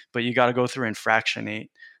column, but you got to go through and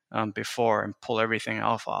fractionate before and pull everything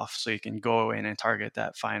off, so you can go in and target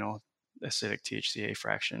that final acidic THCA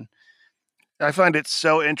fraction. I find it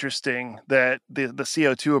so interesting that the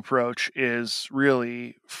CO2 approach is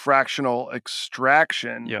really fractional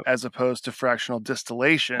extraction Yep, as opposed to fractional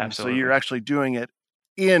distillation. So you're absolutely. actually doing it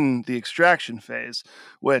in the extraction phase,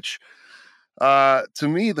 which to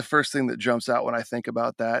me, the first thing that jumps out when I think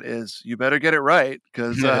about that is you better get it right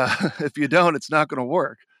because if you don't, it's not going to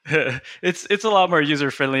work. It's a lot more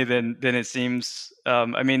user friendly than it seems.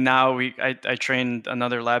 I mean, now I trained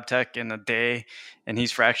another lab tech in a day, and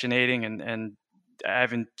he's fractionating, and I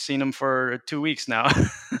haven't seen him for 2 weeks now.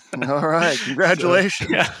 All right, So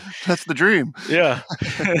congratulations. yeah, That's the dream. yeah.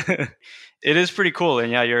 It is pretty cool,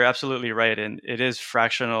 and yeah, you're absolutely right. And it is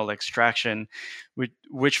fractional extraction,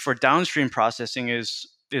 which for downstream processing is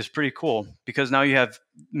pretty cool, because now you have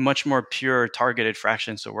much more pure targeted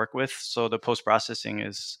fractions to work with. So the post processing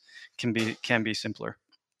is can be simpler.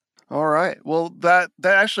 All right. Well, that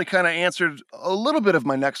actually kind of answered a little bit of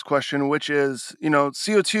my next question, which is,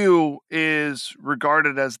 CO2 is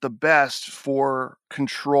regarded as the best for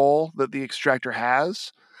control that the extractor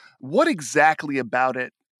has. What exactly about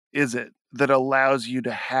it is it that allows you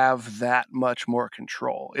to have that much more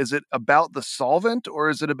control? Is it about the solvent, or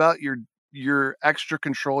is it about your extra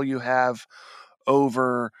control you have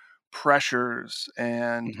over pressures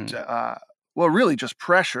and hmm well, really just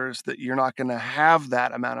pressures that you're not going to have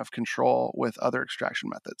that amount of control with other extraction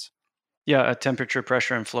methods? Yeah, temperature,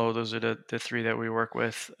 pressure, and flow. Those are the three that we work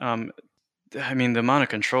with. I mean, the amount of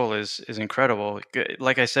control is incredible.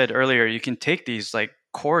 Like I said earlier, you can take these like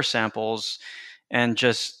core samples and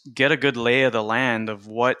just get a good lay of the land of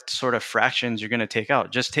what sort of fractions you're going to take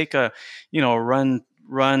out. Just take run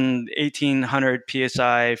 1800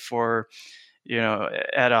 psi for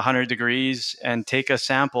at 100 degrees, and take a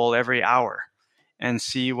sample every hour and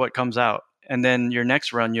see what comes out. And then your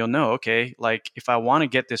next run, you'll know, okay, like if I want to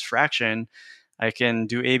get this fraction, I can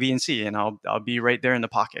do A, B, and C, and I'll be right there in the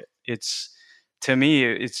pocket. To me,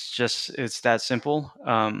 it's that simple.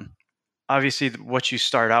 Obviously, what you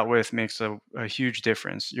start out with makes a huge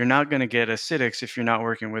difference. You're not going to get acidics if you're not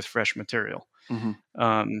working with fresh material. Hmm.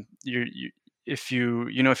 You if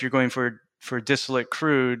you're going for distillate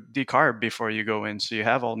crude, decarb before you go in, so you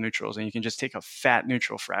have all neutrals, and you can just take a fat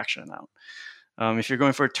neutral fraction out. If you're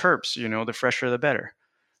going for terps, the fresher the better.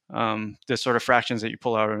 The sort of fractions that you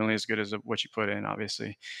pull out are only as good as what you put in,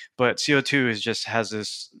 obviously. But CO2 has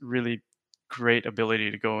this really great ability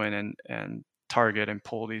to go in and target and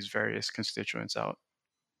pull these various constituents out.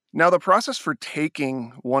 Now, the process for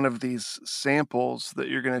taking one of these samples that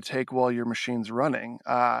you're going to take while your machine's running,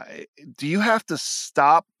 do you have to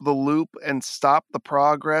stop the loop and stop the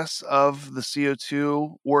progress of the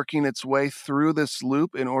CO2 working its way through this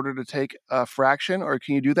loop in order to take a fraction, or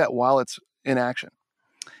can you do that while it's in action?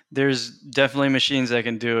 There's definitely machines that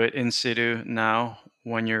can do it in situ now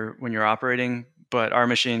when you're operating, but our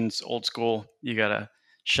machine's old school. You gotta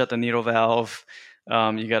shut the needle valve.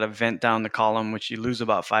 You gotta vent down the column, which you lose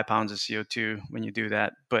about 5 pounds of CO2 when you do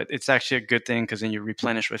that. But it's actually a good thing, because then you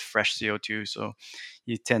replenish with fresh CO2. So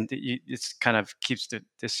it's kind of keeps the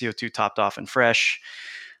CO2 topped off and fresh.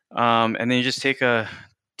 And then you just take a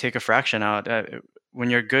fraction out. When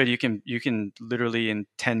you're good, you can literally in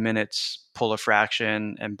 10 minutes pull a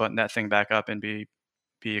fraction and button that thing back up and be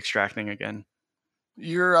extracting again.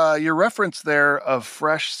 Your reference there of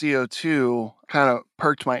fresh CO2 kind of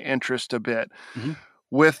perked my interest a bit. hmm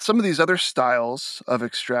With some of these other styles of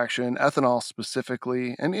extraction, ethanol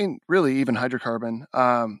specifically, and really even hydrocarbon,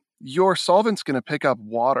 your solvent's going to pick up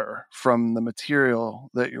water from the material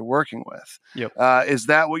that you're working with. Yep. Is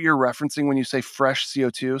that what you're referencing when you say fresh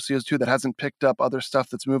CO2, CO2 that hasn't picked up other stuff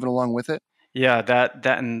that's moving along with it? Yeah, that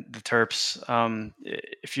and the terps.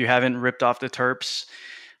 If you haven't ripped off the terps,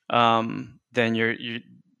 then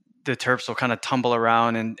the terps will kind of tumble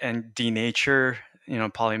around and denature,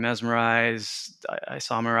 polymesmerize,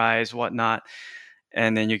 isomerize, whatnot,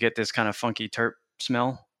 and then you get this kind of funky terp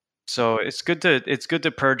smell. So it's good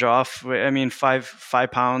to purge off. I mean, 5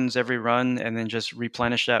 pounds every run, and then just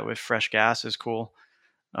replenish that with fresh gas is cool.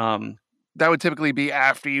 Um, that would typically be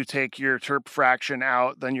after you take your terp fraction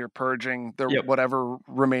out, then you're purging the Yep. whatever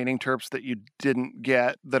remaining terps that you didn't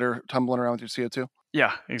get that are tumbling around with your CO2.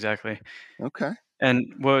 Yeah, exactly. Okay.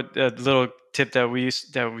 And what a little tip that we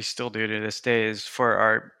still do to this day is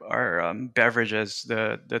for our beverages,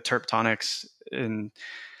 the terp tonics in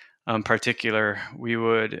particular,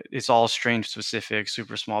 it's all strain specific,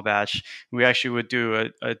 super small batch. We actually would do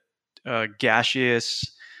a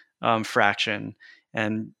gaseous fraction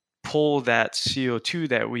and pull that CO2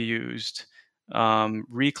 that we used,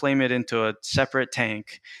 reclaim it into a separate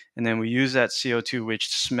tank, and then we use that CO2,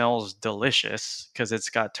 which smells delicious because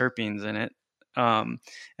it's got terpenes in it. And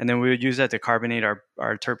then we would use that to carbonate our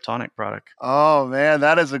terp tonic product. Oh man,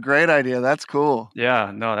 that is a great idea. That's cool. Yeah,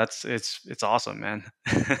 no, it's awesome, man.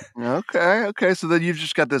 Okay, okay. So then you've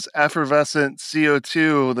just got this effervescent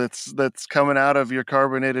CO2 that's coming out of your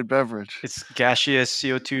carbonated beverage. It's gaseous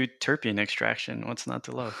CO2 terpene extraction. What's not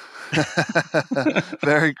to love?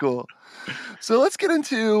 Very cool. So let's get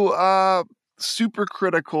into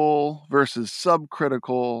supercritical versus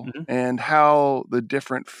subcritical Mhm. and how the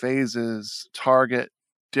different phases target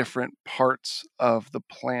different parts of the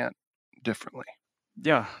plant differently.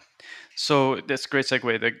 Yeah. So that's a great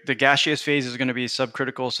segue. The gaseous phase is going to be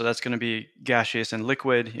subcritical. So that's going to be gaseous and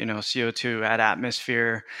liquid. CO2 at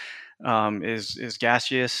atmosphere is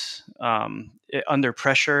gaseous. Under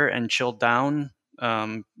pressure and chilled down,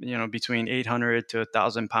 between 800 to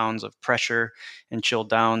 1,000 pounds of pressure and chilled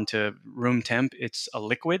down to room temp, it's a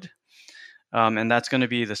liquid. And that's going to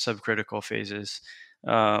be the subcritical phases.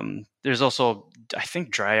 There's also, I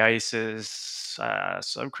think, dry ice is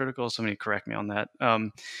subcritical. Somebody correct me on that.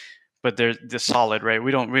 But there's the solid, right?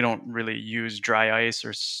 We don't really use dry ice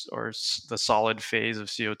the solid phase of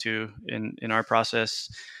CO2 in our process.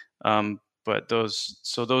 But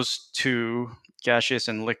those two, gaseous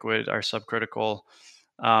and liquid, are subcritical.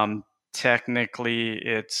 Technically,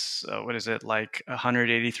 it's what is it, like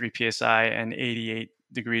 183 psi and 88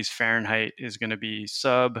 degrees Fahrenheit is going to be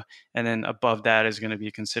sub, and then above that is going to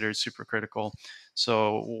be considered supercritical.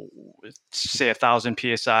 So say 1,000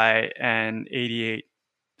 psi and 88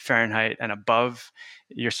 Fahrenheit and above,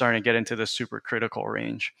 you're starting to get into the supercritical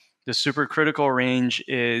range. The supercritical range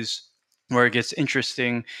is where it gets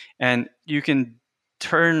interesting, and you can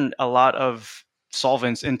turn a lot of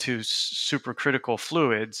solvents into supercritical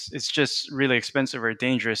fluids. It's just really expensive or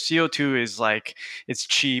dangerous. CO2 is like, it's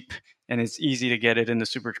cheap and it's easy to get it in the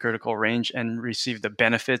supercritical range and receive the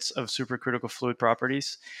benefits of supercritical fluid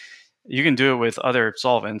properties. You can do it with other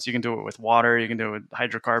solvents. You can do it with water. You can do it with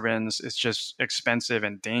hydrocarbons. It's just expensive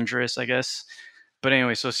and dangerous, I guess. But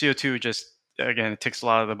anyway, so CO2 just, again, it ticks a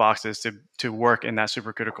lot of the boxes to work in that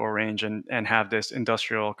supercritical range and have this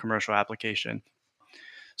industrial commercial application.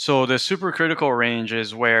 So the supercritical range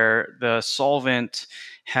is where the solvent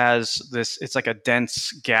has this, it's like a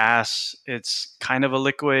dense gas. It's kind of a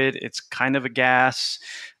liquid. It's kind of a gas.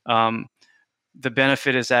 Um, the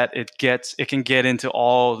benefit is that it can get into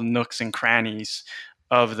all the nooks and crannies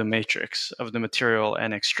of the matrix of the material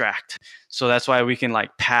and extract. So that's why we can like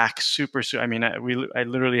pack super. I mean, I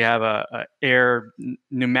literally have a air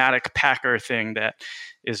pneumatic packer thing that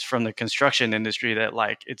is from the construction industry that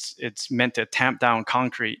like it's meant to tamp down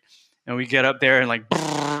concrete, and we get up there and like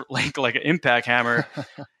like an impact hammer,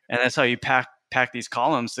 and that's how you pack these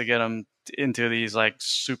columns to get them into these like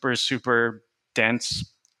super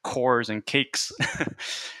dense cores and cakes.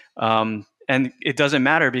 And it doesn't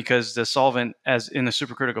matter because the solvent, as in the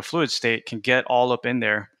supercritical fluid state, can get all up in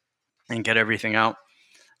there and get everything out.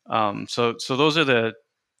 So those are the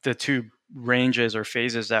two ranges or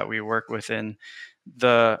phases that we work within.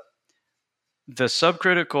 The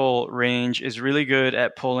subcritical range is really good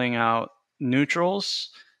at pulling out neutrals,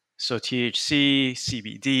 so THC,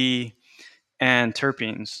 CBD, and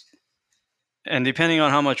terpenes. And depending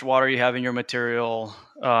on how much water you have in your material,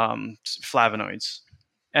 flavonoids.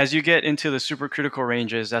 As you get into the supercritical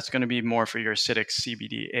ranges, that's going to be more for your acidic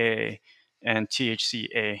CBDA and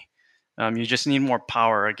THCA. You just need more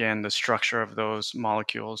power. Again, the structure of those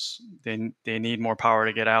molecules, they need more power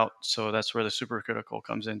to get out. So that's where the supercritical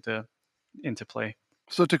comes into play.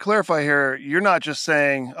 So to clarify here, you're not just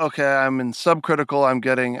saying, okay, I'm in subcritical, I'm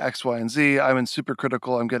getting X, Y, and Z. I'm in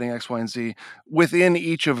supercritical, I'm getting X, Y, and Z. Within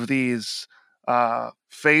each of these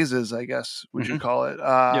phases, I guess, would you Mm-hmm. call it?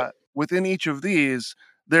 Yep. Within each of these,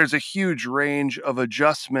 there's a huge range of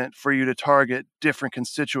adjustment for you to target different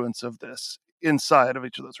constituents of this inside of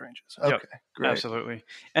each of those ranges. Okay, Yep. great. Absolutely.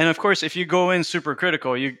 And of course, if you go in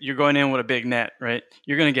supercritical, you're going in with a big net, right?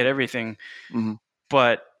 You're going to get everything. Mm-hmm.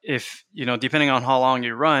 But if, depending on how long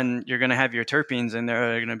you run, you're going to have your terpenes in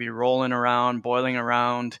there. They're going to be rolling around, boiling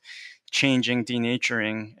around, changing,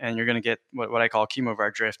 denaturing, and you're going to get what I call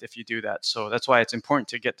chemovar drift if you do that. So that's why it's important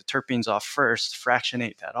to get the terpenes off first,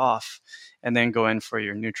 fractionate that off, and then go in for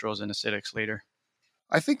your neutrals and acidics later.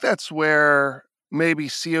 I think that's where maybe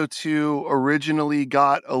CO2 originally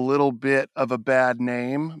got a little bit of a bad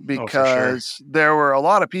name, Oh, for sure. because there were a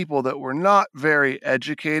lot of people that were not very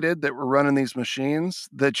educated that were running these machines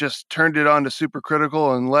that just turned it on to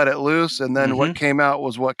supercritical and let it loose. And then what Mm-hmm. came out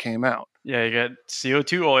was what came out. Yeah, you got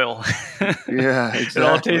CO2 oil. Yeah, It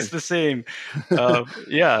all tastes exactly. the same.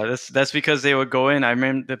 Yeah, that's because they would go in. I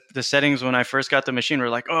remember the settings when I first got the machine were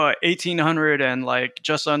like, oh, 1800 and like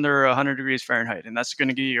just under 100 degrees Fahrenheit, and that's going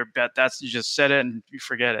to be your bet. That's, you just set it and you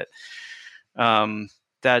forget it. Um,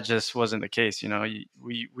 that just wasn't the case.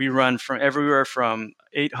 We run from everywhere from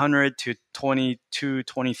 800 to 22,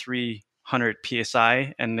 2300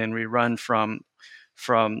 psi, and then we run from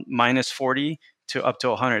minus 40 to up to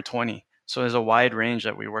 120. So there's a wide range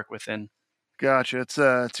that we work within. Gotcha.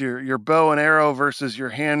 It's your bow and arrow versus your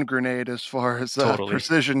hand grenade as far as Totally.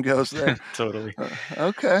 precision goes there. Totally.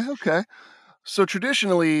 Okay. So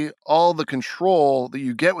traditionally, all the control that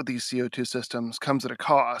you get with these CO2 systems comes at a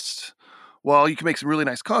cost. While you can make some really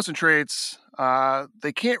nice concentrates,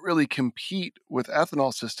 they can't really compete with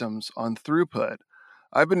ethanol systems on throughput.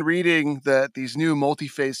 I've been reading that these new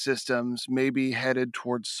multi-phase systems may be headed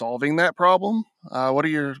towards solving that problem. What are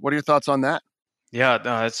your thoughts on that? Yeah,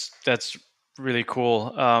 no, that's really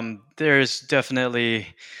cool. There's definitely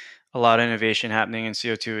a lot of innovation happening in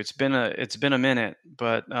CO2. It's been a minute,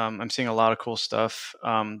 but I'm seeing a lot of cool stuff.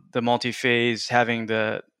 The multi-phase, having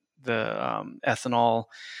the ethanol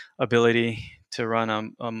ability to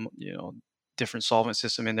run different solvent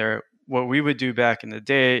system in there. What we would do back in the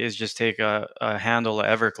day is just take a handle of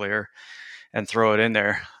Everclear and throw it in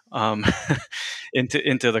there,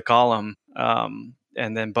 into the column,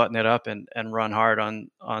 and then button it up and run hard on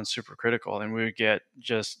supercritical, and we would get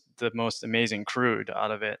just the most amazing crude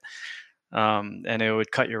out of it, and it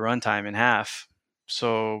would cut your runtime in half.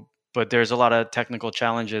 So, but there's a lot of technical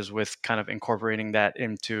challenges with kind of incorporating that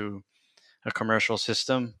into a commercial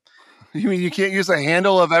system. You mean you can't use a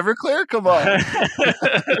handle of Everclear? Come on.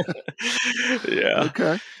 Yeah.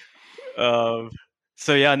 Okay. Um,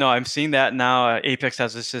 so yeah, no, I'm seeing that now. Apex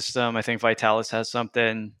has a system. I think Vitalis has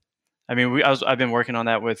something. I mean, I've been working on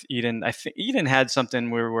that with Eden. I think Eden had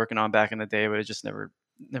something we were working on back in the day, but it just never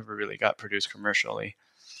really got produced commercially.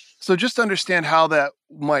 So just to understand how that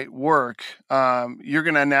might work, you're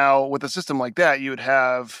going to now, with a system like that, you would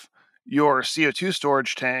have your CO2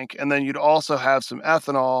 storage tank, and then you'd also have some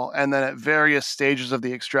ethanol. And then at various stages of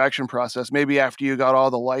the extraction process, maybe after you got all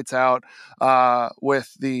the lights out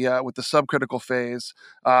with the subcritical phase,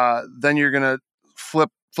 then you're going to flip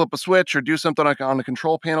a switch or do something on the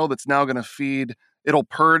control panel that's now going to feed. It'll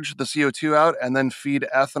purge the CO2 out and then feed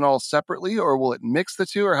ethanol separately, or will it mix the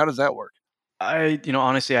two, or how does that work?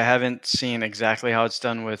 Honestly, I haven't seen exactly how it's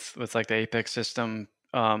done with like the Apex system.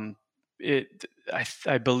 I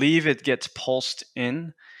believe it gets pulsed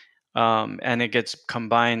in, and it gets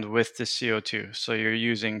combined with the CO2. So you're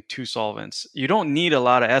using two solvents. You don't need a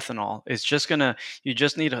lot of ethanol. You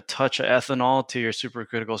just need a touch of ethanol to your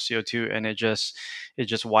supercritical CO2, and it just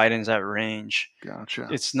widens that range. Gotcha.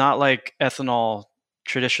 It's not like ethanol,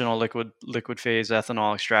 traditional liquid phase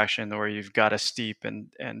ethanol extraction, where you've got to steep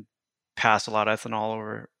and pass a lot of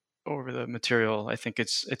ethanol over the material. I think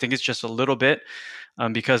it's just a little bit,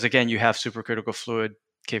 because again, you have supercritical fluid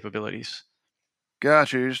capabilities.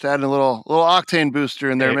 Gotcha. You're just adding a little octane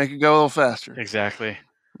booster in there, E- make it go a little faster. exactly.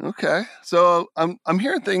 Okay. So I'm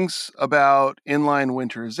hearing things about inline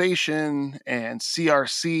winterization and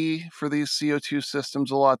CRC for these CO2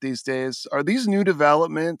 systems a lot these days. Are these new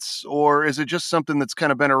developments, or is it just something that's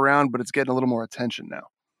kind of been around but it's getting a little more attention now?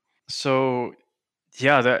 So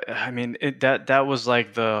yeah, that was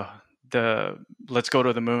like the let's go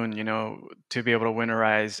to the moon, to be able to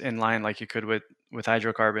winterize in line like you could with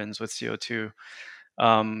hydrocarbons with CO2.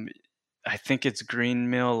 Um, I think it's Green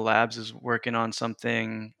Mill Labs is working on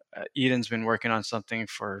something. Eden's been working on something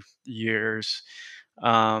for years.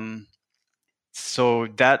 Um, so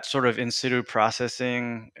that sort of in situ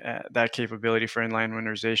processing, that capability for inline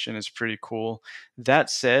winterization is pretty cool. That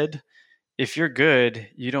said, if you're good,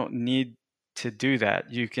 you don't need to do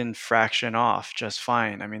that. You can fraction off just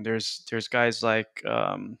fine. I mean, there's guys like,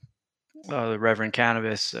 the Reverend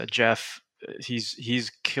Cannabis, Jeff.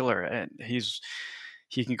 He's killer, and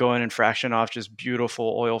he can go in and fraction off just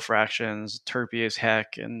beautiful oil fractions, terpy as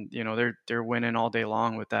heck, and they're winning all day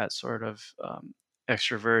long with that sort of,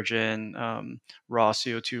 extra virgin, raw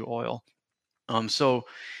CO2 oil. So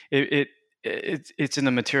it it's in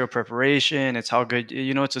the material preparation. It's how good,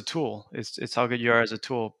 it's a tool. It's how good you are as a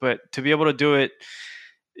tool. But to be able to do it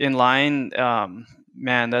in line,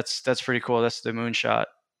 man, that's pretty cool. That's the moonshot.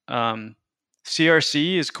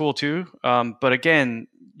 CRC is cool too. But again,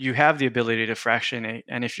 you have the ability to fractionate,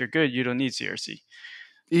 and if you're good, you don't need CRC.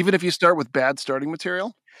 Even if you start with bad starting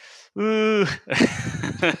material? Ooh.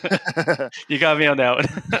 You got me on that one.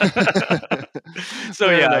 So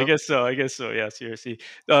Fair yeah, I enough. guess so. I guess so. Yeah, seriously.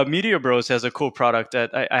 Media Bros has a cool product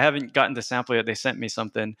that I haven't gotten to sample yet. They sent me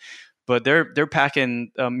something, but they're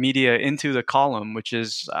packing media into the column, which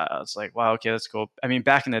is it's like, wow, okay, that's cool. I mean,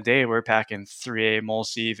 back in the day, we're packing 3A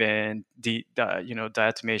emulsive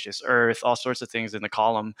diatomaceous earth, all sorts of things in the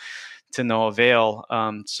column to no avail.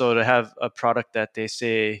 So to have a product that they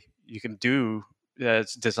say you can do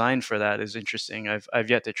that's designed for that is interesting. I've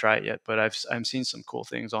yet to try it yet, but I've seen some cool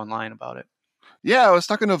things online about it. Yeah, I was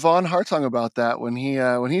talking to Vaughn Hartung about that when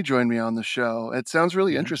he joined me on the show. It sounds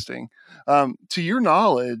really Mhm. interesting. To your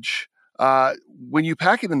knowledge, when you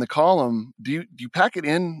pack it in the column, do you pack it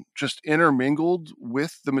in just intermingled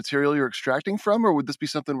with the material you're extracting from, or would this be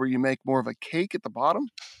something where you make more of a cake at the bottom?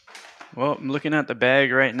 Well, I'm looking at the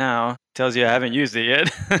bag right now. Tells you I haven't used it yet.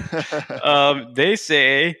 They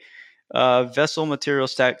say vessel material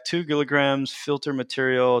stack 2 kilograms, filter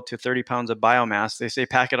material to 30 pounds of biomass. They say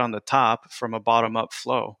pack it on the top from a bottom up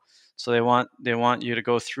flow. So they want you to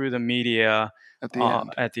go through the media At the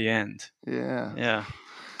end. at the end. Yeah. Yeah.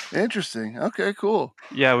 Interesting. Okay, cool.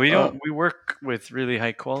 Yeah, Uh, we work with really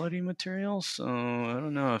high quality materials, so I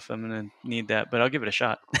don't know if I'm gonna need that, but I'll give it a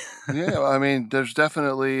shot. yeah, I mean, there's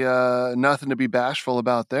definitely nothing to be bashful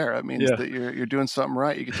about there. It means Yeah. that you're doing something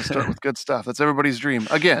right. You get to start with good stuff. That's everybody's dream.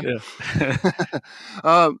 Again. Yeah.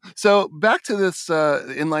 So back to this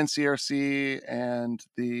inline CRC and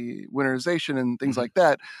the winterization and things Mhm. like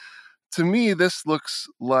that. To me, this looks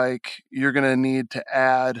like you're going to need to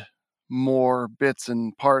add more bits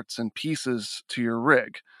and parts and pieces to your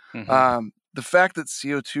rig. Mhm. The fact that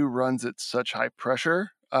CO2 runs at such high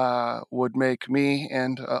pressure would make me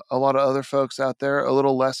and a lot of other folks out there a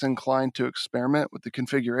little less inclined to experiment with the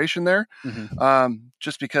configuration there, Mhm.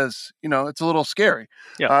 just because, it's a little scary.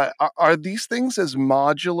 Yeah. Are these things as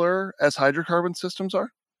modular as hydrocarbon systems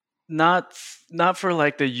are? Not for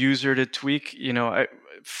like the user to tweak.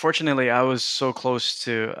 Fortunately, I was so close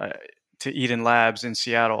to Eden Labs in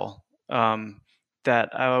Seattle, that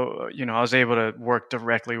I was able to work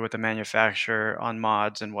directly with the manufacturer on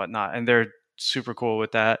mods and whatnot, and they're super cool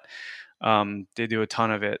with that. They do a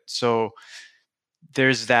ton of it. So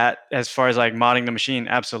there's that as far as like modding the machine,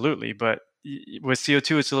 absolutely. But with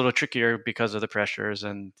CO2, it's a little trickier because of the pressures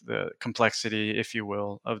and the complexity, if you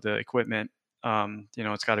will, of the equipment.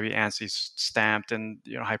 It's got to be ANSI stamped and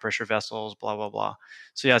high pressure vessels, blah blah blah.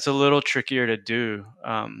 So yeah, it's a little trickier to do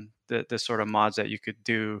the sort of mods that you could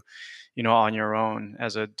do, on your own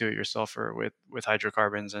as a do-it-yourselfer with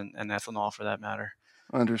hydrocarbons and ethanol for that matter.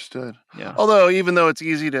 Understood. Yeah, Although, even though it's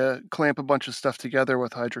easy to clamp a bunch of stuff together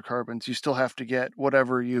with hydrocarbons, you still have to get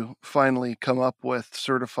whatever you finally come up with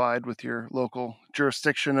certified with your local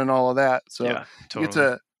jurisdiction and all of that. So yeah, you get totally.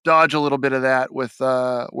 to dodge a little bit of that with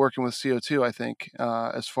working with CO2, I think,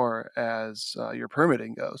 as far as your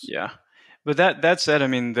permitting goes. Yeah, but that said, I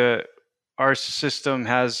mean our system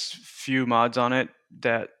has few mods on it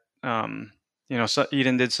that so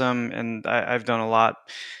Eden did some, and I've done a lot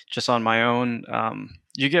just on my own.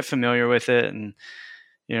 You get familiar with it, and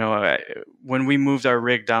when we moved our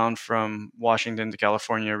rig down from Washington to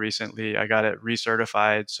California recently, I got it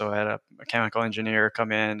recertified. So I had a mechanical engineer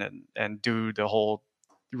come in and do the whole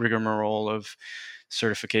rigmarole of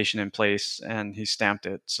certification in place, and he stamped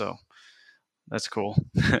it. So that's cool.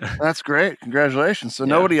 That's great. Congratulations. So Yeah.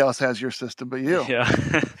 nobody else has your system but you. Yeah.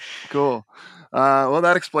 Cool. Well,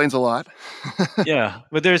 that explains a lot. Yeah,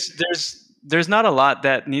 but there's not a lot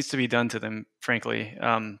that needs to be done to them, frankly.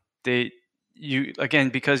 They you again,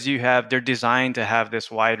 because they're designed to have this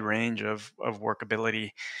wide range of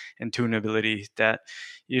workability and tunability that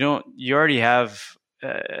you already have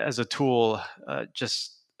as a tool,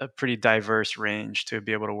 just a pretty diverse range to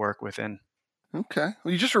be able to work within. Okay.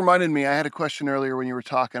 Well, you just reminded me. I had a question earlier when you were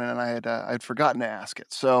talking, and I'd forgotten to ask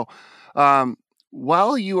it. So, um,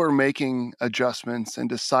 while you are making adjustments and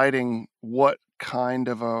deciding what kind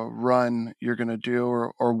of a run you're going to do,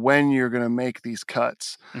 or when you're going to make these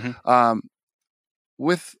cuts, Hmm. um,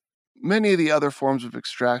 with many of the other forms of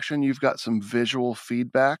extraction, you've got some visual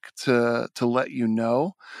feedback to let you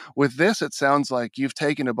know. With this, it sounds like you've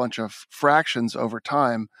taken a bunch of fractions over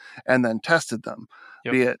time and then tested them,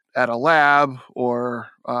 Yep. be it at a lab or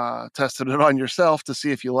tested it on yourself to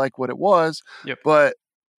see if you like what it was. Yep. But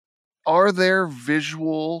Are there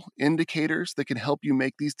visual indicators that can help you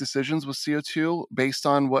make these decisions with CO2 based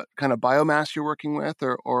on what kind of biomass you're working with,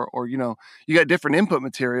 or you got different input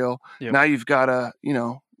material. Yep. Now you've got to,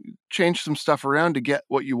 change some stuff around to get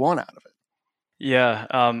what you want out of it. Yeah.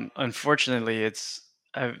 Unfortunately,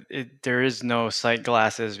 there is no sight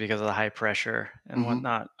glasses because of the high pressure and Mm-hmm.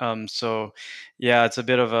 whatnot. So, yeah, it's a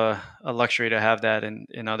bit of a luxury to have that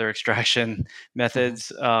in other extraction Mm-hmm.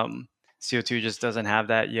 methods. CO2 just doesn't have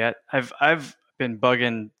that yet. I've been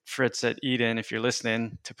bugging Fritz at Eden, if you're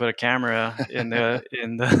listening, to put a camera in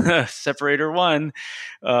the separator one,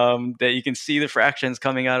 that you can see the fractions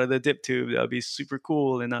coming out of the dip tube. That would be super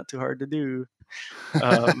cool and not too hard to do.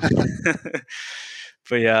 Um,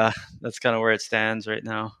 but yeah, that's kind of where it stands right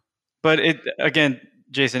now. But it again,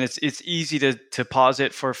 Jason, it's easy to pause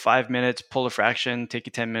it for 5 minutes, pull a fraction, take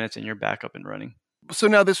you 10 minutes, and you're back up and running. So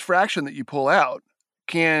now this fraction that you pull out,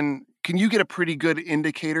 can you get a pretty good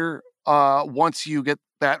indicator once you get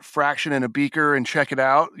that fraction in a beaker and check it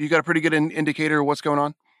out? You got a pretty good indicator of what's going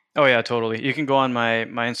on? Oh yeah, totally. You can go on my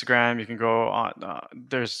Instagram. You can go on.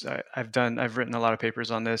 I've written a lot of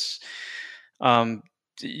papers on this. Um,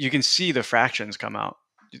 you can see the fractions come out.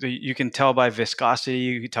 You can tell by viscosity.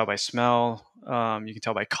 You can tell by smell. You can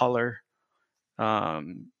tell by color,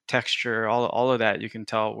 texture. All of that you can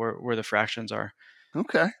tell where the fractions are.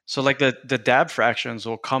 Okay. So like the dab fractions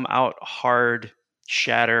will come out hard,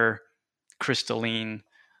 shatter, crystalline.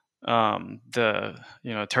 The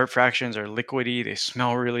terp fractions are liquidy. They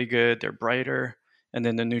smell really good. They're brighter, and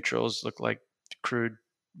then the neutrals look like crude,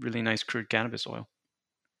 really nice crude cannabis oil.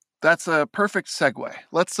 That's a perfect segue.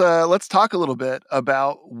 Let's talk a little bit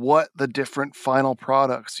about what the different final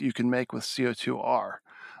products you can make with CO2 are.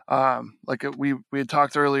 We had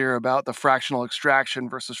talked earlier about the fractional extraction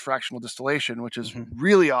versus fractional distillation, which is Mm-hmm.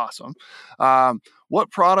 really awesome.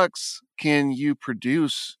 What products can you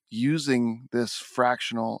produce using this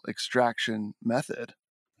fractional extraction method?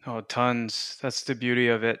 Oh, tons. That's the beauty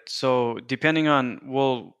of it. So depending on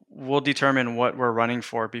we'll determine what we're running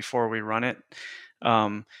for before we run it.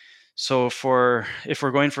 Um, so for if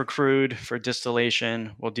we're going for crude for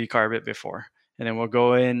distillation, we'll decarb it before, and then we'll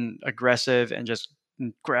go in aggressive and just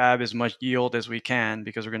grab as much yield as we can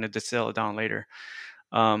because we're going to distill it down later.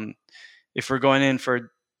 Um, if we're going in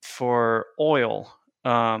for oil,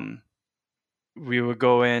 we would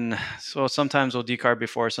go in. So sometimes we'll decarb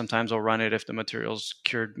before, sometimes we'll run it if the material's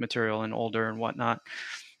cured material and older and whatnot.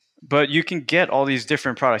 But you can get all these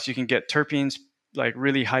different products. You can get terpenes, like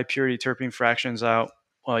really high purity terpene fractions out.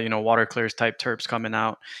 Well, water clears type terps coming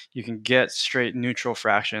out. You can get straight neutral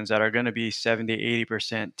fractions that are going to be 70,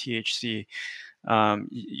 80% THC.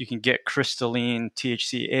 You can get crystalline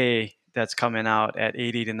THCA that's coming out at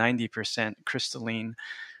 80 to 90% crystalline.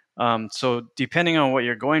 So depending on what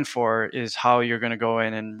you're going for is how you're going to go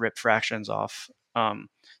in and rip fractions off.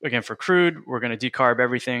 Again, for crude, we're going to decarb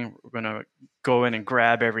everything. We're going to go in and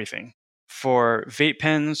grab everything. For vape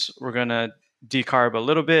pens, we're going to decarb a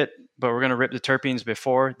little bit, but we're going to rip the terpenes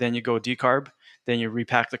before. Then you go decarb. Then you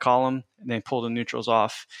repack the column and then pull the neutrals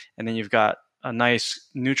off. And then you've got a nice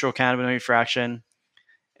neutral cannabinoid fraction.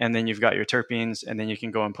 And then you've got your terpenes. And then you can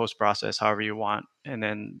go and post process however you want and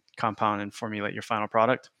then compound and formulate your final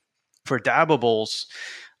product. For dabbables,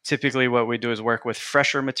 typically what we do is work with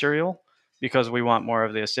fresher material because we want more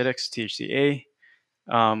of the acidics,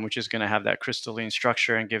 THCA, which is going to have that crystalline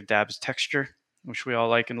structure and give dabs texture, which we all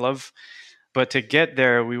like and love. But to get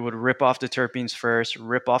there, we would rip off the terpenes first,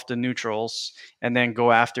 rip off the neutrals, and then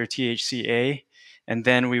go after THCA. And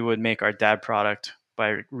then we would make our dab product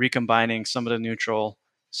by recombining some of the neutral,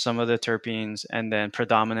 some of the terpenes, and then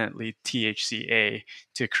predominantly THCA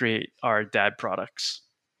to create our dab products.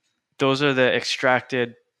 Those are the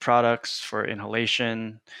extracted products for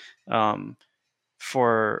inhalation, um,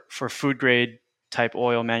 for food grade type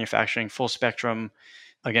oil manufacturing, full spectrum.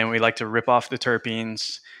 Again, we like to rip off the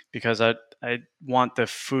terpenes because I want the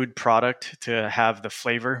food product to have the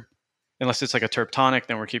flavor. Unless it's like a terp tonic,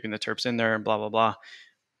 then we're keeping the terps in there and blah blah blah.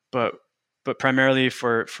 But primarily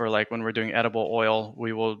for like when we're doing edible oil,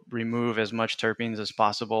 we will remove as much terpenes as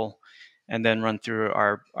possible and then run through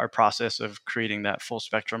our process of creating that full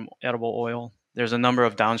spectrum edible oil. There's a number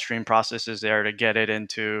of downstream processes there to get it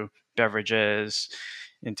into beverages,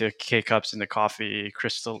 into K-cups, into coffee,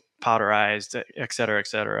 crystal powderized, et cetera, et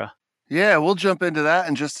cetera. Yeah, we'll jump into that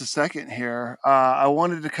in just a second here. I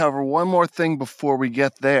wanted to cover one more thing before we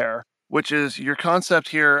get there, which is your concept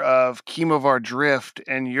here of chemovar drift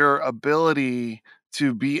and your ability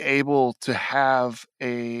to be able to have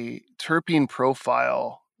a terpene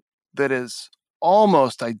profile that is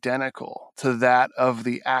almost identical to that of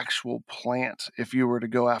the actual plant if you were to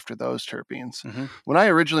go after those terpenes. Mm-hmm. When I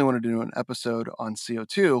originally wanted to do an episode on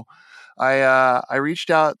CO2, I reached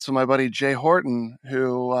out to my buddy Jay Horton,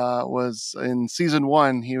 who was in season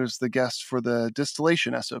 1. He was the guest for the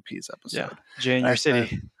distillation SOPs Yeah. episode. Jay in And I your said,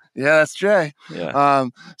 city. yeah, that's Jay. Yeah.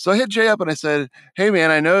 So I hit Jay up and I said, "Hey,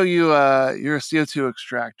 man, I know you're a CO2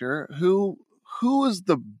 extractor. Who is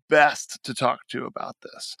the best to talk to about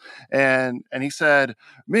this?" And he said,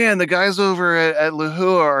 "Man, the guys over at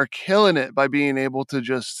Lehua are killing it by being able to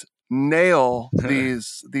just nail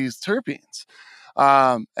these terpenes."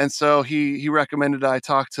 And so he recommended I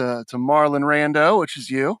talk to Marlon Rando, which is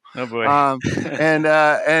you. Oh boy. Um, and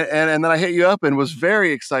then I hit you up and was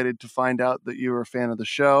very excited to find out that you were a fan of the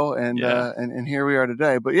show, Yeah. And here we are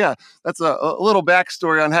today. But yeah, that's a little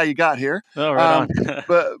backstory on how you got here. Oh, right on.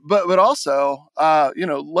 But also,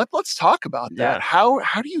 let's talk about that. Yeah.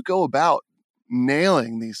 How do you go about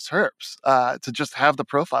nailing these terps to just have the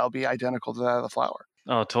profile be identical to that of the flower?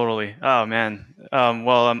 Oh, totally. Oh man.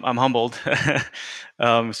 Well, I'm humbled.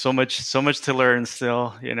 So much to learn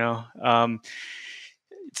still, you know.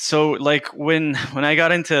 So like when I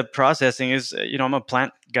got into processing is, I'm a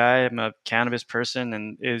plant guy, I'm a cannabis person,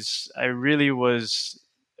 and it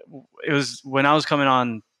was when I was coming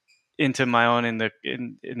on into my own in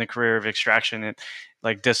the career of extraction, and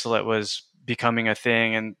like distillate was becoming a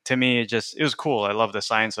thing, and to me it was cool. I love the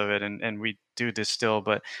science of it, and we do distill,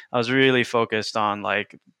 but I was really focused on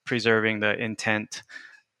like preserving the intent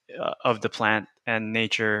of the plant and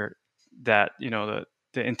nature, that the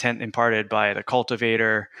intent imparted by the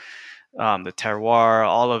cultivator, the terroir,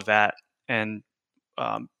 all of that, and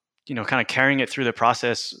kind of carrying it through the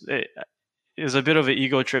process. It was a bit of an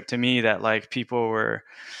ego trip to me that like people were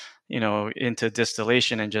into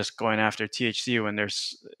distillation and just going after THC when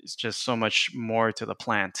it's just so much more to the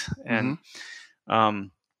plant. And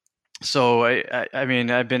so I mean,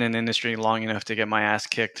 I've been in the industry long enough to get my ass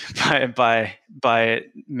kicked by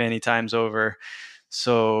it many times over.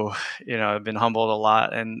 So I've been humbled a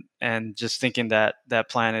lot, and just thinking that that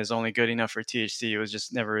plant is only good enough for THC was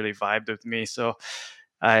just never really vibed with me. So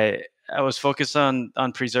I was focused on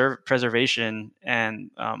preservation, and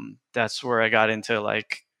that's where I got into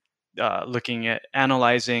like looking at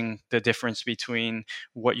analyzing the difference between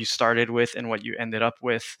what you started with and what you ended up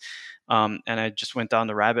with. And I just went down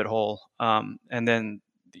the rabbit hole. And then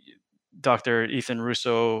Dr. Ethan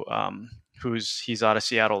Russo, he's out of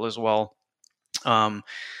Seattle as well. Um,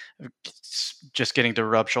 just getting to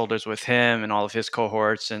rub shoulders with him and all of his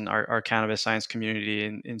cohorts and our cannabis science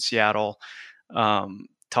community in Seattle,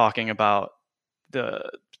 talking about the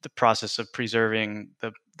process of preserving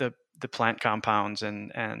the plant compounds,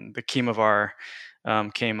 and the chemovar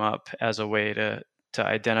came up as a way to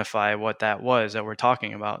identify what that was that we're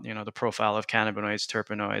talking about. The profile of cannabinoids,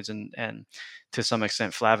 terpenoids, and to some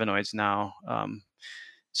extent flavonoids now.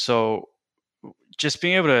 So just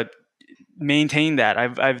being able to maintain that,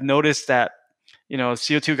 I've noticed that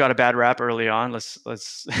CO2 got a bad rap early on.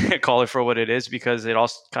 Let's call it for what it is, because it all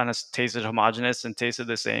kind of tasted homogenous and tasted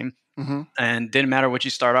the same. Mm-hmm. And didn't matter what you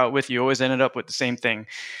start out with, you always ended up with the same thing.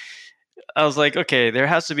 I was like, okay, there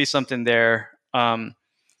has to be something there.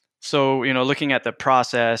 So looking at the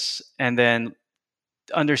process, and then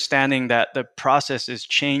understanding that the process is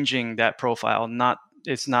changing that profile.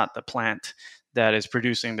 It's not the plant that is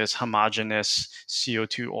producing this homogeneous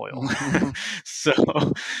CO2 oil.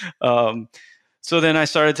 So, so then I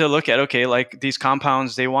started to look at, okay, like these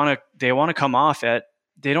compounds, they want to come off at,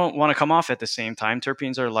 they don't want to come off at the same time.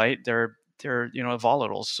 Terpenes are light, they're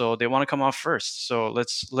volatiles, so they want to come off first. So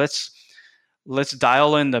let's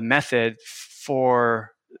dial in the method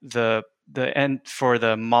for the end, for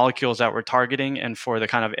the molecules that we're targeting, and for the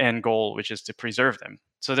kind of end goal, which is to preserve them.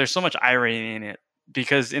 So there's so much irony in it,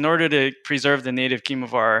 because in order to preserve the native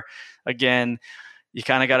chemovar, again, you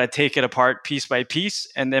kind of got to take it apart piece by piece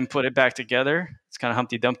and then put it back together. It's kind of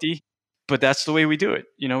Humpty Dumpty, but that's the way we do it.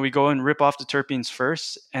 We go and rip off the terpenes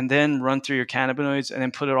first, and then run through your cannabinoids, and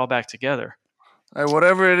then put it all back together.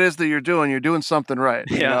 Whatever it is that you're doing something right.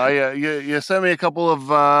 Yeah. You sent me a couple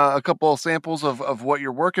of samples of what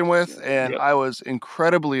you're working with, and Yep. I was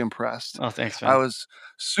incredibly impressed. Oh, thanks, I man. was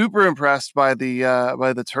super impressed by the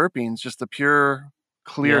terpenes, just the pure,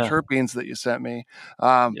 clear Yeah. terpenes that you sent me.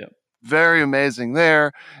 Yep. Very amazing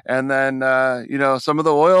there. And then some of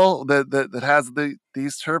the oil that has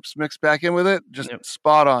these terps mixed back in with it, just Yep.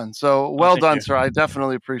 spot on. So Oh, well thank done, you. sir. I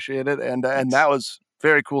definitely appreciate it, and Thanks. that was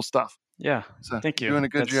very cool stuff. Yeah, So thank you're you. doing a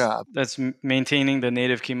good job. That's maintaining the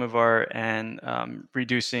native chemovar and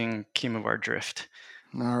reducing chemovar drift.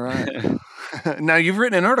 All right. Now you've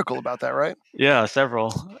written an article about that, right? Yeah,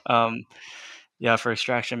 several. Yeah, for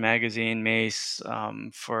Extraction Magazine, Mace,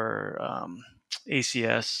 for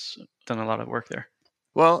ACS, done a lot of work there.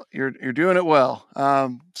 Well, you're doing it well.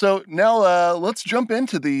 So now let's jump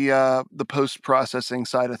into the post processing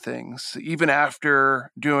side of things. Even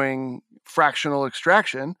after doing fractional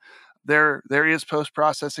extraction, there is post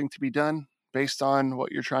processing to be done based on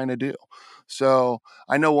what you're trying to do. So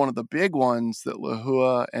I know one of the big ones that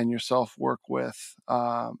Lehua and yourself work with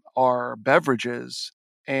are beverages,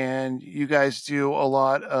 and you guys do a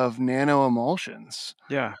lot of nano emulsions.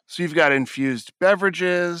 Yeah. So you've got infused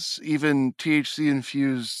beverages, even THC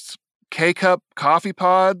infused K cup coffee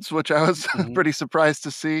pods, which I was Hmm. pretty surprised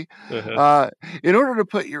to see. Uh-huh. Uh, in order to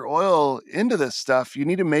put your oil into this stuff, you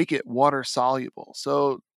need to make it water soluble.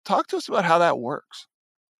 So talk to us about how that works.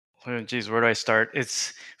 Oh, geez, where do I start?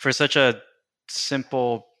 It's for such a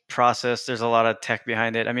simple process. There's a lot of tech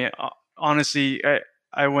behind it. I mean, honestly,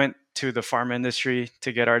 I went to the pharma industry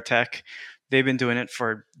to get our tech. They've been doing it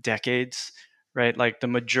for decades, right? Like the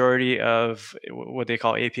majority of what they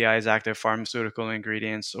call APIs, active pharmaceutical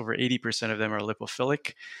ingredients, over 80% of them are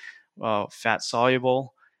lipophilic, fat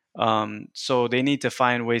soluble. So they need to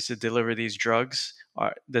find ways to deliver these drugs.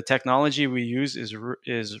 The technology we use is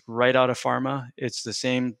right out of pharma. It's the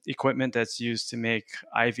same equipment that's used to make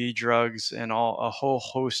IV drugs and a whole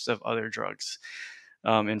host of other drugs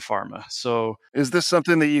in pharma. So Is this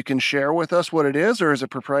something that you can share with us what it is, or is it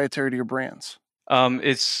proprietary to your brands?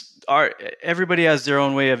 it's our everybody has their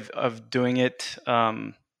own way of doing it.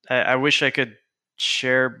 I wish I could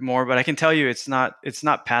share more, but I can tell you it's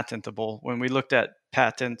not patentable. When we looked at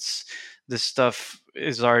patents, this stuff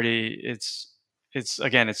is already it's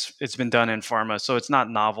again it's been done in pharma, so it's not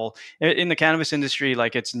novel. In the cannabis industry,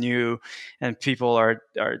 like it's new, and people are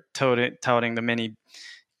touting the many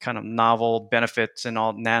kind of novel benefits and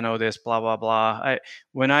all nano this blah blah blah.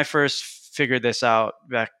 When I first figured this out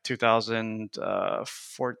back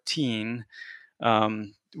 2014,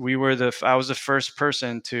 I was the first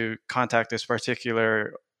person to contact this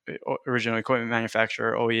particular original equipment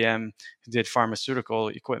manufacturer OEM who did pharmaceutical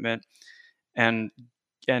equipment and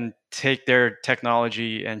take their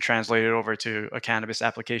technology and translate it over to a cannabis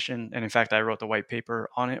application. And in fact, I wrote the white paper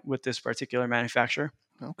on it with this particular manufacturer.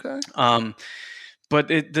 Okay. Um, but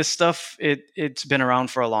this stuff it's been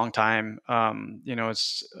around for a long time.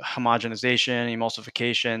 It's homogenization,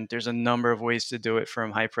 emulsification. There's a number of ways to do it,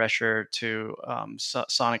 from high pressure to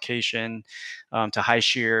sonication, to high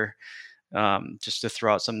shear. Just to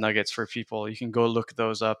throw out some nuggets for people, you can go look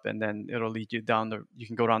those up, and then it'll lead you you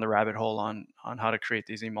can go down the rabbit hole on how to create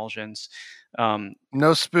these emulsions. Um,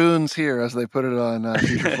 No spoons here, as they put it on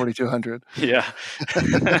Future 4200, yeah,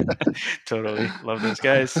 totally love those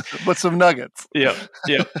guys. but some nuggets. Yep,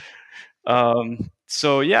 yep.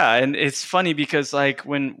 So yeah, and it's funny because like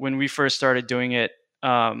when we first started doing it,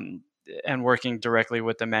 um, and working directly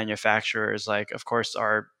with the manufacturers, like of course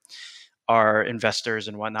our investors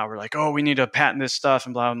and whatnot were like, oh, we need to patent this stuff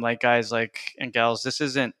and blah. I'm like, guys, like, and gals, this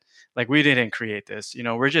isn't like, we didn't create this.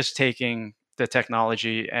 We're just taking the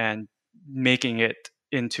technology and making it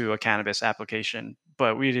into a cannabis application,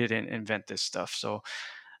 but we didn't invent this stuff. So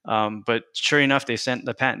but sure enough, they sent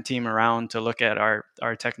the patent team around to look at our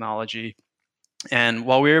technology, and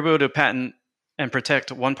while we were able to patent and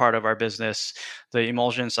protect one part of our business, the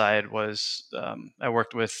emulsion side was, I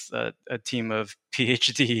worked with a team of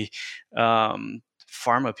PhD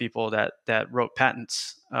pharma people that wrote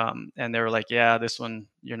patents, and they were like, "Yeah, this one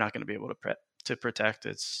you're not going to be able to protect.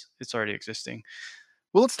 It's already existing."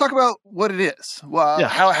 Well, let's talk about what it is. Well, Yeah,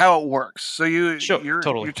 how it works. So sure, you're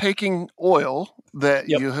totally. taking oil that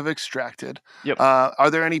Yep, you have extracted. yep. Are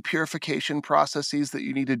there any purification processes that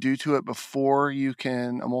you need to do to it before you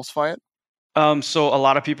can emulsify it? So a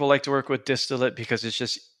lot of people like to work with distillate because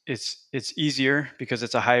it's easier because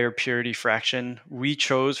it's a higher purity fraction. We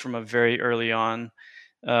chose from a very early on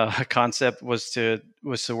concept was to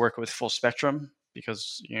work with full spectrum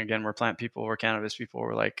because again, we're plant people, we're cannabis people,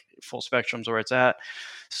 we're like full spectrum's where it's at.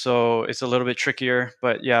 So it's a little bit trickier,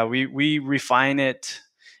 but yeah, we refine it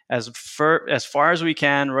as far as we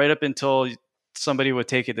can, right up until somebody would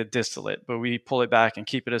take it to distillate, but we pull it back and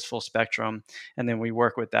keep it as full spectrum, and then we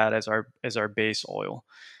work with that as our base oil.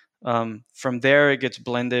 From there, it gets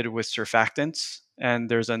blended with surfactants,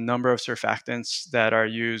 and there's a number of surfactants that are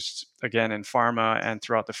used again in pharma and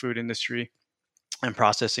throughout the food industry and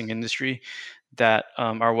processing industry that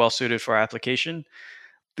are well suited for our application.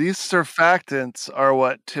 These surfactants are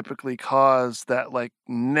what typically cause that like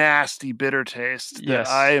nasty bitter taste that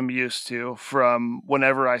I Yes. am used to from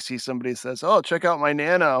whenever I see somebody says, "Oh, check out my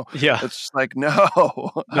nano." Yeah. It's just like, no,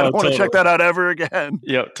 I No, don't want to check totally. that out ever again.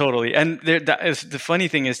 Yeah, totally. And that is the funny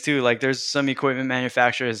thing is too, like there's some equipment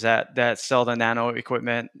manufacturers that sell the nano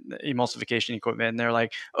equipment, emulsification equipment, and they're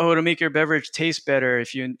like, oh, to make your beverage taste better,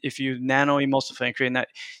 if you nano emulsify and create that,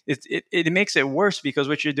 it makes it worse because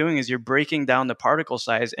what you're doing is you're breaking down the particle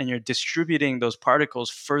size and you're distributing those particles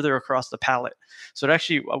further across the palate. So it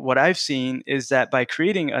actually, what I've seen is that by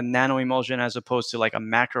creating a nano emulsion as opposed to like a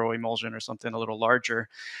macro emulsion or something a little larger,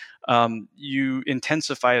 you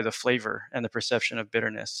intensify the flavor and the perception of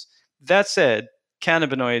bitterness. That said,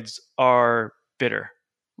 cannabinoids are bitter,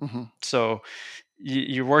 Mhm. so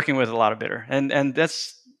you're working with a lot of bitter, and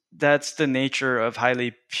that's the nature of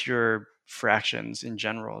highly pure fractions in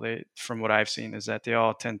general. They, from what I've seen, is that they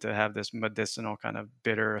all tend to have this medicinal kind of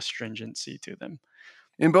bitter astringency to them.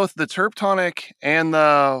 In both the Terp Tonic and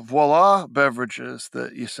the Voila beverages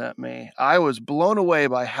that you sent me, I was blown away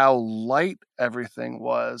by how light everything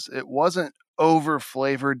was. It wasn't over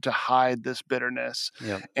flavored to hide this bitterness,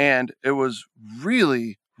 Yeah. and it was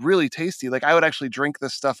really, really tasty. Like I would actually drink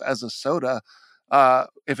this stuff as a soda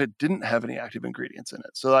if it didn't have any active ingredients in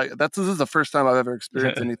it. So like this is the first time I've ever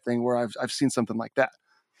experienced anything where I've seen something like that.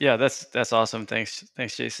 Yeah, that's awesome. Thanks,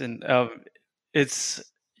 Jason. It's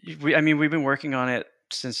I mean, we've been working on it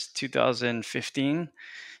since 2015.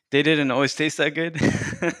 They didn't always taste that good.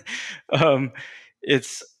 um,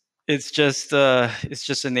 it's it's just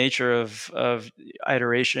the nature of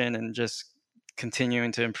iteration and just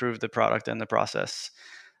continuing to improve the product and the process.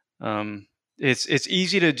 Um, it's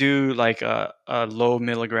easy to do like a low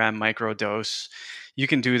milligram micro dose. You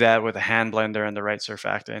can do that with a hand blender and the right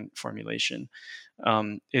surfactant formulation.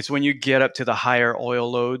 It's when you get up to the higher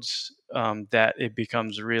oil loads that it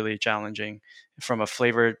becomes really challenging from a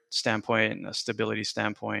flavor standpoint, a stability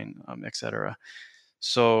standpoint, etc.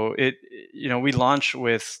 So we launched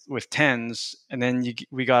with tens, and then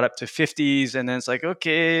we got up to 50s, and then it's like,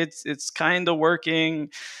 okay, it's kind of working,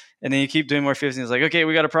 and then you keep doing more 50s. It's like, okay,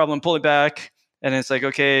 we got a problem, pull it back, and it's like,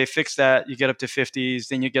 okay, fix that. You get up to 50s,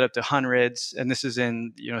 then you get up to hundreds, and this is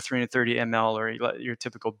in 330 ml or your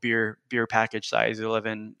typical beer package size,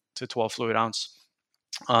 11 to 12 fluid ounce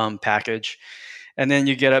package, and then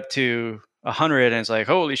you get up to 100 and it's like,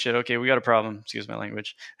 holy shit, okay, we got a problem, excuse my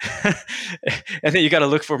language. And then you got to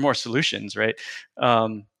look for more solutions, right?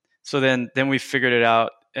 So then we figured it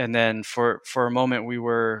out, and then for a moment we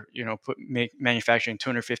were manufacturing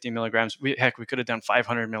 250 milligrams. We could have done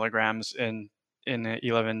 500 milligrams in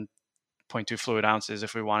 11.2 fluid ounces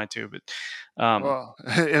if we wanted to, but Well,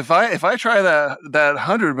 if I try that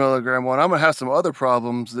 100 milligram one, I'm gonna have some other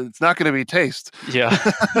problems. It's not gonna be taste. yeah.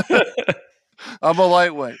 I'm a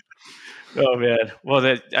lightweight. Oh man. Well,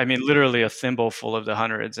 that, I mean, literally a thimble full of the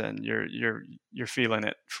hundreds, and you're feeling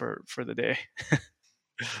it for the day.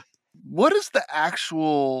 What does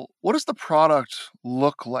the product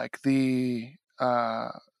look like? The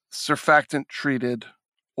surfactant treated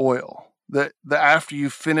oil. The after you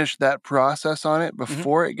finish that process on it Mhm.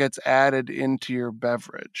 before it gets added into your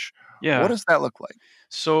beverage. What Yeah. does that look like?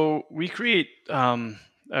 So we create.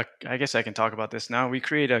 I guess I can talk about this now. We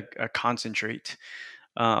create a concentrate.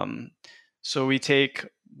 Um, so we take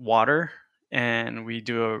water and we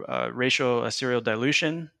do a ratio, a serial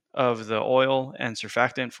dilution of the oil and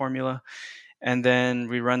surfactant formula, and then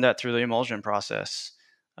we run that through the emulsion process.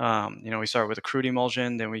 We start with a crude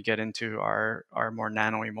emulsion, then we get into our more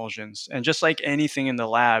nano emulsions, and just like anything in the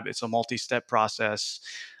lab, it's a multi-step process.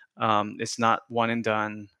 It's not one and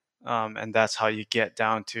done, and that's how you get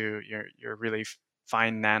down to your really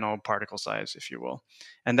fine nano particle size, if you will,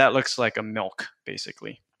 and that looks like a milk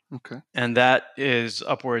basically, Okay. and that is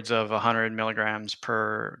upwards of 100 milligrams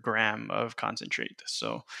per gram of concentrate.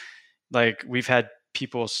 So like we've had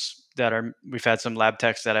some lab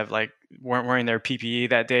techs that have like weren't wearing their PPE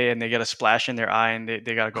that day, and they get a splash in their eye, and they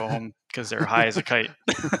got to go home because they're high as a kite.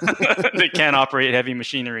 They can't operate heavy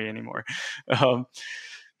machinery anymore. Um,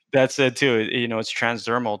 that said too, it's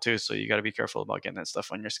transdermal too, so you got to be careful about getting that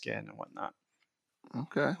stuff on your skin and whatnot.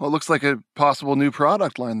 Okay. Well, it looks like a possible new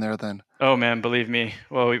product line there then. Oh man, believe me.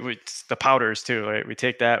 Well, it's the powders too, right? We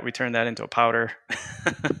take that, we turn that into a powder,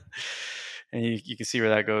 and you can see where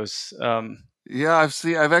that goes. Yeah,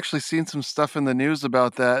 I've actually seen some stuff in the news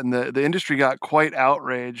about that, and the industry got quite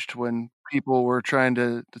outraged when people were trying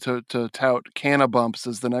to tout Cannabumps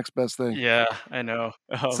as the next best thing. Yeah, I know.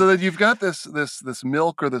 So that you've got this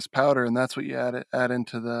milk or this powder, and that's what you add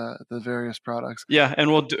into the various products. Yeah,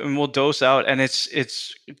 and we'll dose out, and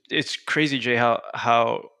it's crazy, Jay,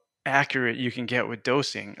 how accurate you can get with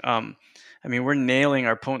dosing. I mean, we're nailing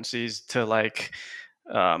our potencies to like,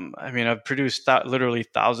 I mean, I've produced literally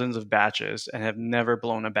thousands of batches and have never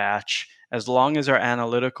blown a batch. As long as our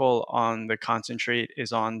analytical on the concentrate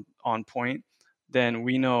is on point, then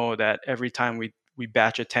we know that every time we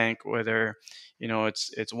batch a tank, whether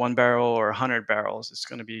it's 1 barrel or 100 barrels, it's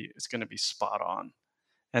gonna be spot on.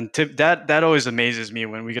 And that always amazes me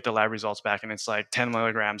when we get the lab results back and it's like 10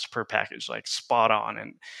 milligrams per package, like spot on.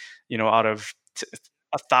 And out of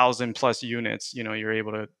 1,000 plus units, you're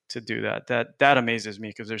able to do that. That amazes me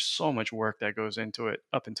because there's so much work that goes into it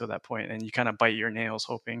up until that point, and you kind of bite your nails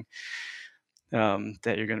hoping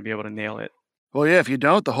that you're going to be able to nail it. Well, yeah, if you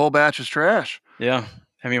don't, the whole batch is trash. Yeah.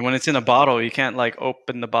 I mean, when it's in a bottle, you can't like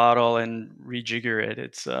open the bottle and rejigger it.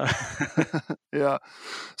 It's Yeah.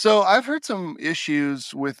 So I've heard some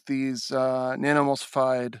issues with these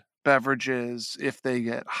nanoemulsified beverages if they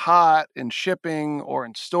get hot in shipping or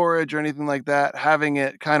in storage or anything like that, having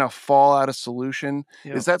it kind of fall out of solution.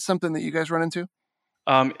 yeah. Is that something that you guys run into?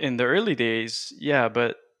 In the early days, yeah,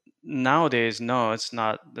 but nowadays, no, it's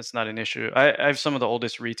not. That's not an issue. I have some of the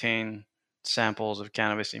oldest retain samples of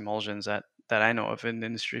cannabis emulsions that I know of in the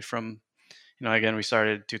industry. From again, we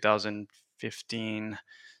started 2015,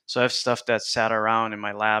 so I have stuff that sat around in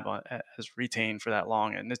my lab as retain for that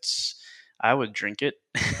long, and I would drink it.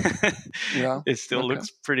 Yeah. It still Okay. looks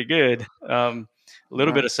pretty good. A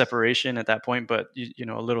little bit Right. of separation at that point, but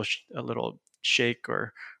a little shake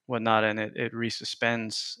or whatnot, and it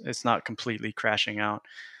resuspends. It's not completely crashing out.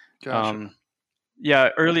 Gotcha. Um, yeah,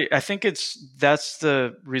 early. I think that's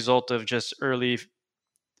the result of just early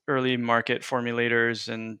market formulators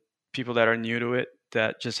and people that are new to it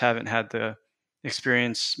that just haven't had the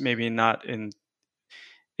experience. Maybe not in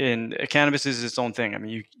cannabis is its own thing. I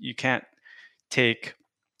mean, you can't take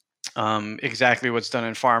exactly what's done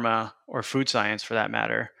in pharma or food science for that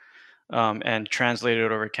matter, and translate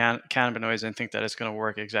it over cannabinoids and think that it's going to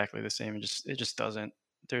work exactly the same. It just doesn't.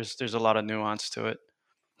 There's a lot of nuance to it.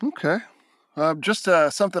 Okay. Just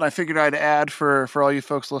something I figured I'd add for all you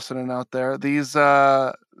folks listening out there.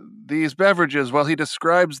 These beverages, while he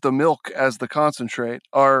describes the milk as the concentrate,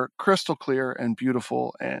 are crystal clear and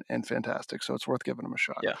beautiful and fantastic. So it's worth giving them a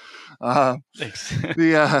shot. Yeah. Uh, Thanks.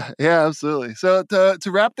 yeah, absolutely. So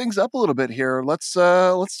to wrap things up a little bit here, let's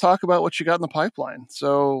talk about what you got in the pipeline.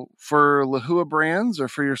 So for Lehua Brands or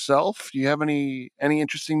for yourself, do you have any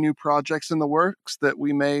interesting new projects in the works that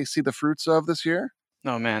we may see the fruits of this year?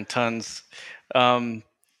 Oh man, tons. Um,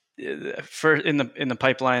 for in the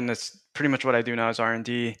pipeline, that's pretty much what I do now is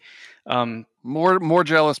R&D. Um, More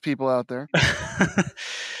jealous people out there.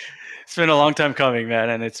 it's been a long time coming, man,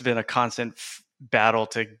 and it's been a constant battle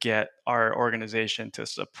to get our organization to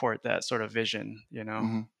support that sort of vision.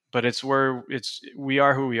 Hmm. But we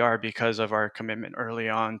are who we are because of our commitment early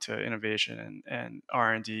on to innovation and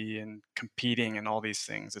R&D and competing and all these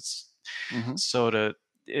things. Hmm. So to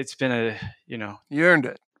it's been a You earned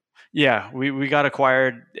it. yeah, we got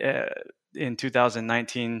acquired in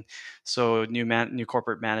 2019, so new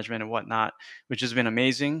corporate management and whatnot, which has been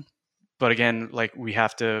amazing. But again, like we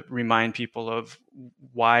have to remind people of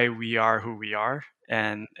why we are who we are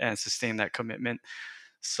and sustain that commitment.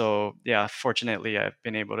 So yeah, fortunately, I've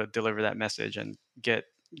been able to deliver that message and get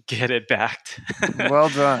it backed. Well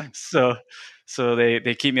done. so so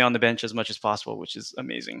they keep me on the bench as much as possible, which is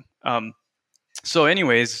amazing. So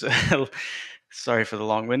anyways, sorry for the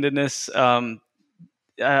long-windedness.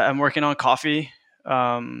 I'm working on coffee.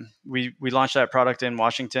 We launched that product in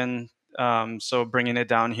Washington, so bringing it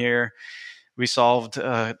down here, we solved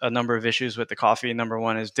a number of issues with the coffee. Number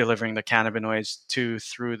one is delivering the cannabinoids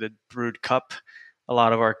through the brewed cup. A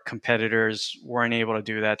lot of our competitors weren't able to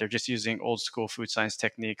do that. They're just using old school food science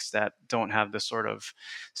techniques that don't have the sort of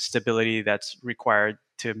stability that's required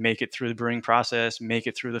to make it through the brewing process, make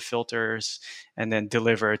it through the filters, and then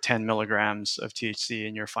deliver 10 milligrams of THC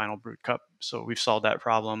in your final brewed cup. So we've solved that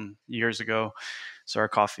problem years ago. So our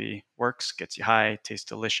coffee works, gets you high, tastes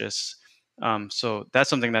delicious. So that's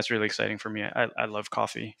something that's really exciting for me. I love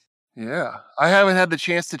coffee. Yeah, I haven't had the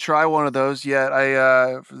chance to try one of those yet.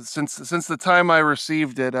 Since the time I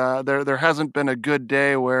received it, there hasn't been a good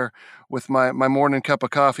day where with my morning cup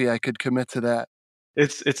of coffee I could commit to that.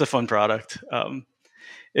 It's a fun product.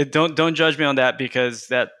 Don't judge me on that because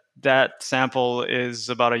that sample is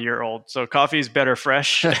about a year old. So coffee is better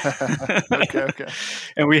fresh. Okay, okay.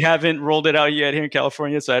 And we haven't rolled it out yet here in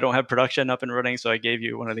California, so I don't have production up and running. So I gave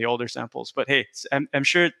you one of the older samples. But hey, I'm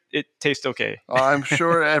sure it tastes okay. I'm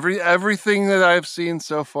sure everything that I've seen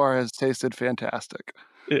so far has tasted fantastic.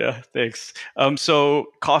 Yeah, thanks. So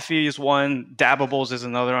coffee is one. Dabbables is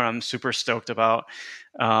another one I'm super stoked about.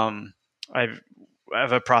 Um, I've I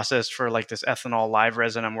have a process for like this ethanol live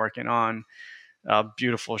resin I'm working on.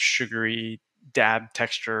 Beautiful sugary dab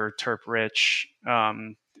texture, terp rich.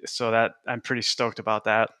 So that I'm pretty stoked about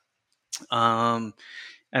that. Um,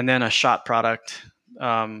 and then a shot product,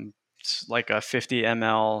 it's like a 50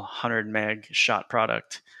 ml, 100 meg shot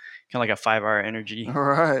product, kind of like a 5-hour All energy.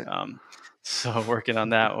 right. Um, so working on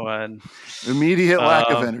that one. Immediate lack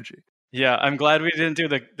of Um, energy. yeah, I'm glad we didn't do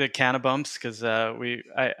the canna bumps because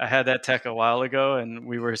I had that tech a while ago, and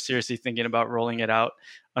we were seriously thinking about rolling it out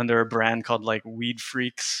under a brand called like Weed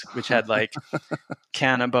Freaks, which had like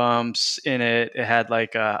canna bumps in it. It had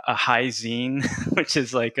like a high zine, which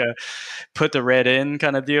is like a put the red in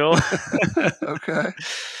kind of deal. Okay.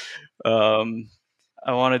 um,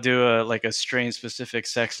 I want to do a like a strain specific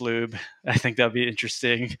sex lube. I think that'd be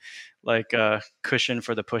interesting, like a cushion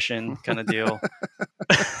for the pushing kind of deal.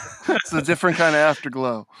 It's a different kind of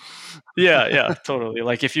afterglow. Yeah, yeah, totally.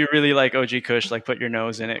 Like if you really like OG Kush, like put your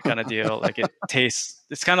nose in it kind of deal. Like it tastes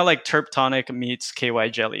it's kind of like Terp Tonic meets KY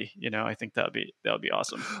jelly, you know. I think that would be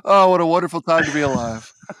awesome. Oh, what a wonderful time to be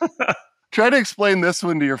alive. Try to explain this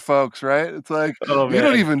one to your folks, right? It's like, Oh you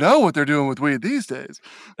don't man. even know what they're doing with weed these days.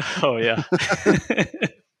 Oh yeah.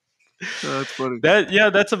 That's funny.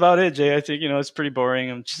 That's about it, Jay. I think, it's pretty boring.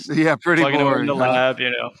 I'm just Yeah, pretty plugging away in boring, the huh?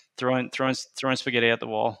 lab, throwing spaghetti at the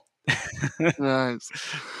wall. Nice.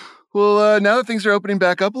 Well, now that things are opening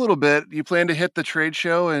back up a little bit, you plan to hit the trade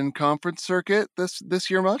show and conference circuit this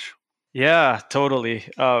year much? Yeah, totally.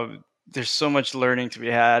 There's so much learning to be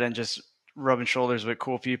had, and just rubbing shoulders with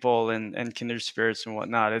cool people and kindred spirits and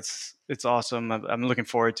whatnot. It's awesome. I'm looking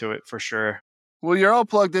forward to it for sure. Well, you're all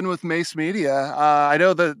plugged in with Mace Media. I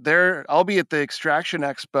know that I'll be at the Extraction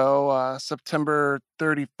Expo September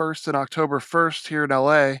 31st and October 1st here in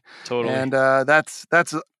LA, Totally. and that's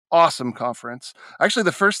an awesome conference. Actually,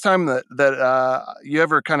 the first time that you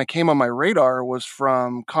ever kind of came on my radar was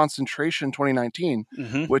from Concentration 2019,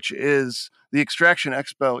 Hmm. which is the Extraction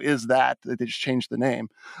Expo. Is that they just changed the name?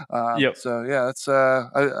 Yep. So yeah, that's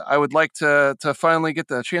I would like to finally get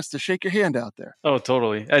the chance to shake your hand out there. Oh,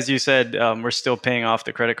 totally. As you said, we're still paying off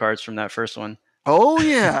the credit cards from that first one. Oh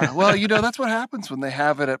yeah. Well, that's what happens when they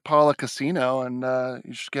have it at Paula Casino, and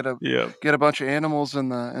you just Yeah. get a bunch of animals in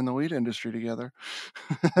the weed industry together.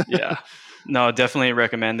 Yeah. No, definitely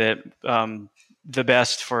recommend it. The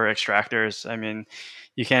best for extractors. I mean,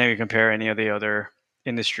 you can't even compare any of the other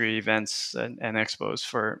industry events and expos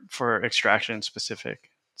for extraction specific.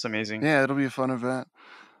 It's amazing. Yeah, it'll be a fun event.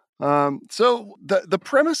 So the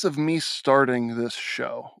premise of me starting this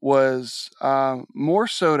show was more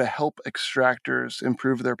so to help extractors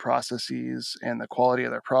improve their processes and the quality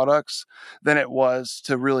of their products than it was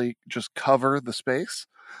to really just cover the space.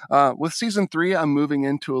 With season 3, I'm moving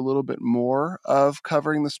into a little bit more of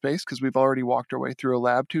covering the space because we've already walked our way through a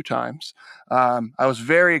lab 2 times. I was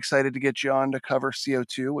very excited to get you on to cover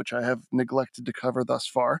CO2, which I have neglected to cover thus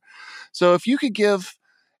far. So if you could give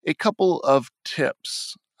a couple of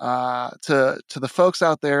tips to the folks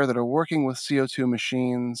out there that are working with CO2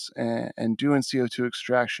 machines and doing CO2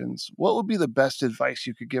 extractions, what would be the best advice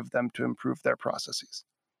you could give them to improve their processes?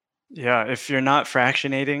 Yeah, if you're not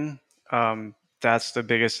fractionating, that's the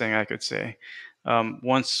biggest thing I could say.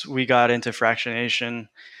 Once we got into fractionation,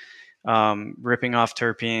 ripping off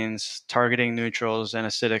terpenes, targeting neutrals and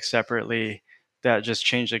acidics separately, that just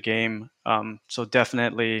changed the game. So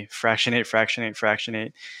definitely fractionate, fractionate,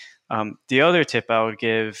 fractionate. The other tip I would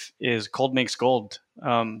give is cold makes gold.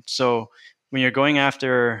 So when you're going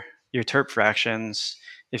after your terp fractions,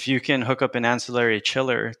 if you can hook up an ancillary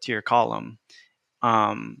chiller to your column,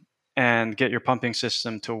 um, and get your pumping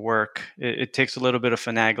system to work, it takes a little bit of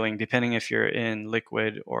finagling depending if you're in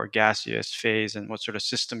liquid or gaseous phase and what sort of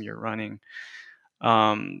system you're running.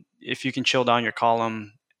 If you can chill down your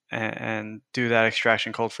column and do that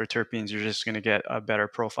extraction cold for terpenes, you're just going to get a better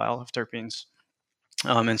profile of terpenes.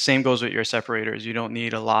 And same goes with your separators. You don't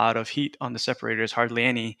need a lot of heat on the separators, hardly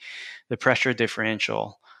any. The pressure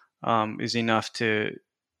differential is enough to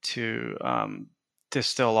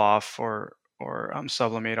distill off or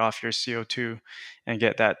sublimate off your CO2 and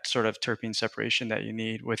get that sort of terpene separation that you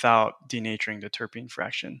need without denaturing the terpene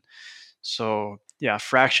fraction. So yeah,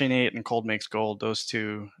 fractionate and cold makes gold. Those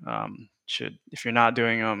two should, if you're not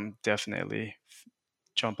doing them, definitely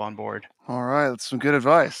jump on board. All right, that's some good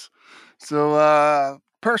advice. So,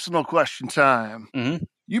 personal question time. Hmm.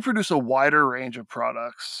 You produce a wider range of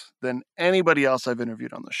products than anybody else I've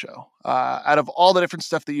interviewed on the show. Out of all the different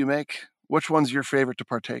stuff that you make, which one's your favorite to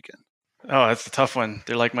partake in? Oh, that's a tough one.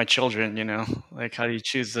 They're like my children, Like, how do you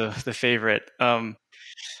choose the favorite?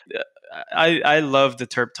 I love the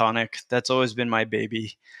Terp Tonic. That's always been my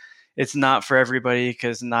baby. it's not for everybody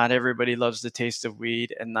because not everybody loves the taste of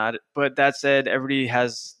weed, but that said, everybody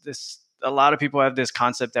has this. A lot of people have this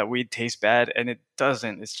concept that weed tastes bad, and it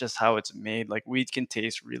doesn't. It's just how it's made. Like weed can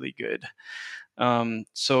taste really good.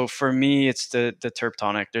 So for me, it's the terp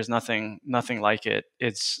tonic. There's nothing like it.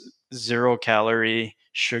 It's 0 calorie,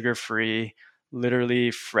 sugar free,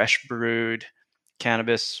 literally fresh brewed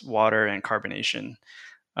cannabis water and carbonation.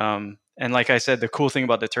 And like I said, the cool thing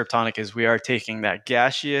about the terp tonic is we are taking that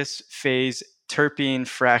gaseous phase terpene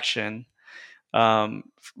fraction um,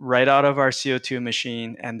 right out of our CO2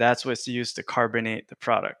 machine, and that's what's used to carbonate the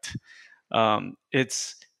product.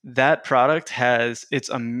 It's that product has it's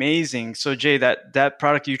amazing. So Jay, that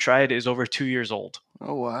product you tried is over 2 years old.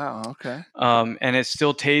 Oh wow, okay. And it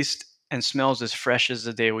still tastes and smells as fresh as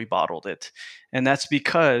the day we bottled it, and that's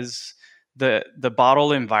because the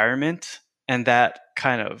bottle environment and that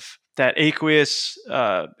aqueous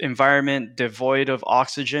environment devoid of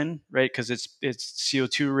oxygen, right? Because it's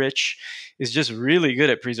CO2 rich, is just really good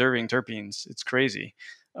at preserving terpenes. It's crazy,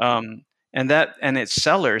 and its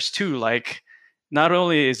cellars too. Like, not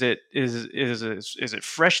only is it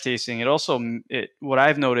fresh tasting, it also what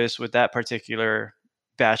I've noticed with that particular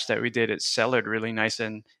batch that we did, it cellared really nice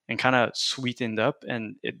and kind of sweetened up,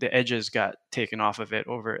 and the edges got taken off of it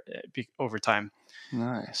over time.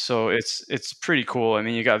 Nice. So it's pretty cool. I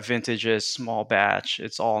mean, you got vintages, small batch,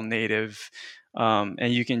 it's all native,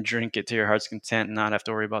 and you can drink it to your heart's content and not have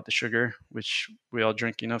to worry about the sugar, which we all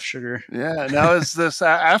drink enough sugar. Yeah. Now, is this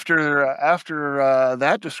after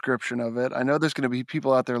that description of it? I know there's going to be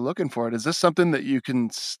people out there looking for it. Is this something that you can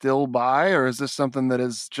still buy, or is this something that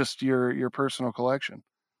is just your personal collection?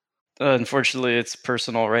 Unfortunately, it's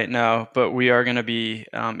personal right now, but we are going to be.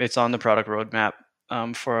 It's on the product roadmap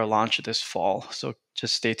for our launch this fall. So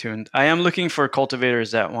just stay tuned. I am looking for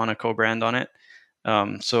cultivators that want to co-brand on it.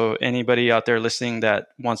 So anybody out there listening that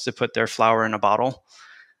wants to put their flower in a bottle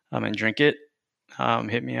and drink it,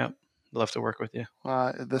 hit me up. Love to work with you.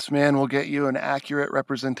 This man will get you an accurate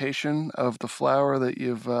representation of the flower that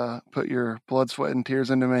you've put your blood, sweat, and tears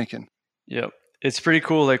into making. Yep. It's pretty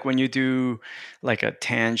cool. Like when you do like a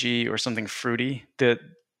tangy or something fruity, the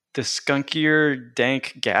skunkier,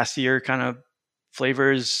 dank, gassier kind of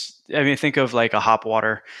flavors. I mean, think of like a hop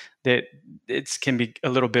water that it can be a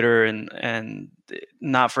little bitter and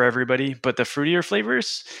not for everybody, but the fruitier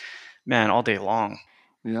flavors, man, all day long.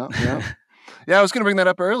 Yeah, yeah. Yeah, I was gonna bring that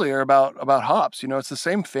up earlier about hops. You know, it's the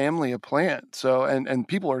same family of plant. So and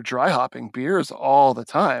people are dry hopping beers all the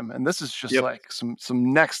time, and this is just Yep. like some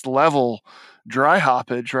next level dry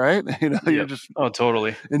hoppage, right? You know, you're Yep. just Oh,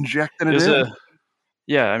 totally. injecting It it was in.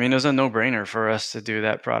 yeah, I mean, it was a no-brainer for us to do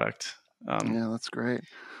that product. Yeah, that's great.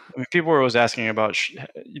 I mean, people were always asking about,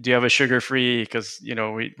 do you have a sugar-free? Because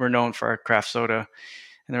we're known for our craft soda,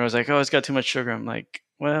 and they're always like, oh, it's got too much sugar. I'm like,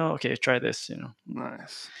 well, okay, try this.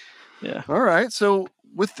 Nice. Yeah. All right. So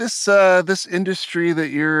with this industry that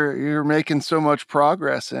you're making so much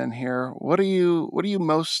progress in here, what are you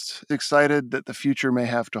most excited that the future may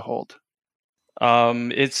have to hold?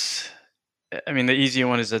 It's, I mean, the easy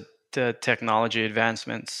one is the technology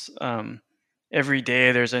advancements. Every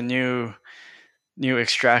day there's a new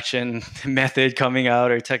extraction method coming out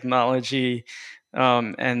or technology,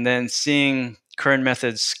 and then seeing current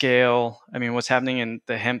methods scale. I mean, what's happening in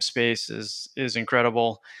the hemp space is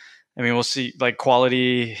incredible. I mean, we'll see. Like,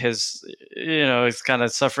 quality is kind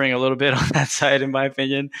of suffering a little bit on that side, in my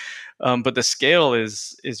opinion. But the scale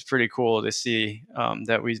is pretty cool to see,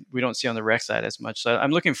 that we don't see on the rec side as much. So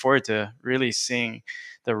I'm looking forward to really seeing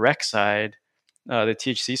the rec side, the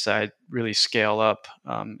THC side, really scale up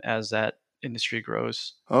as that industry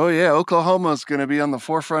grows. Oh yeah, Oklahoma's going to be on the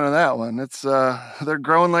forefront of that one. It's they're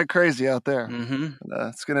growing like crazy out there. Hmm.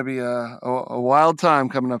 It's going to be a wild time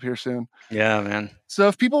coming up here soon. Yeah, man. So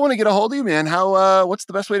if people want to get a hold of you, man, how what's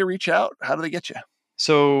the best way to reach out? How do they get you?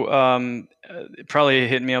 So probably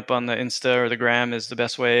hit me up on the Insta or the gram is the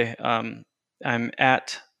best way. I'm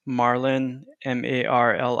at Marlin,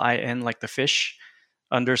 Marlin, like the fish,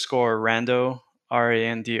 underscore rando,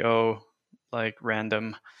 Rando, like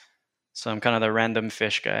random. So I'm kind of the random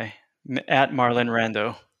fish guy. At Marlin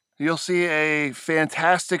Rando. You'll see a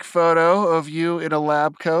fantastic photo of you in a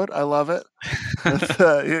lab coat. I love it. That's,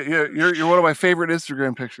 you're one of my favorite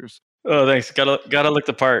Instagram pictures. Oh, thanks. Gotta look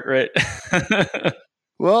the part, right?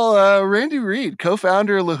 Well, Randy Reed,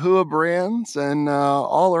 co-founder of Lehua Brands and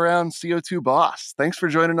all-around CO2 boss. Thanks for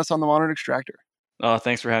joining us on the Modern Extractor. Oh,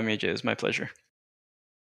 thanks for having me, Jay. It's my pleasure.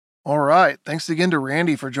 All right. Thanks again to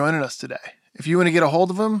Randy for joining us today. If you want to get a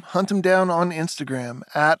hold of him, hunt him down on Instagram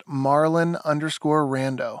at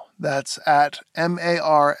Marlin_Rando. That's at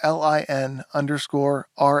MARLIN_RANDO.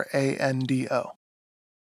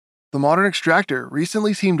 The Modern Extractor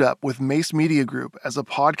recently teamed up with Mace Media Group as a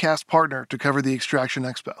podcast partner to cover the Extraction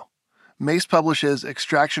Expo. Mace publishes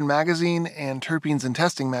Extraction Magazine and Terpenes and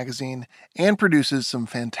Testing Magazine and produces some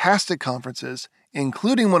fantastic conferences,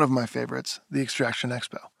 including one of my favorites, the Extraction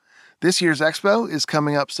Expo. This year's expo is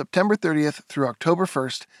coming up September 30th through October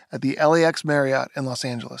 1st at the LAX Marriott in Los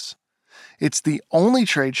Angeles. It's the only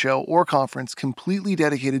trade show or conference completely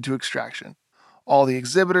dedicated to extraction. All the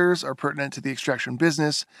exhibitors are pertinent to the extraction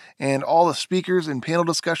business, and all the speakers and panel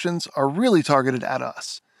discussions are really targeted at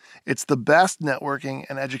us. It's the best networking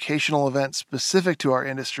and educational event specific to our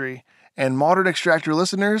industry, and Modern Extractor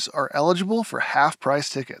listeners are eligible for half-price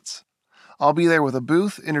tickets. I'll be there with a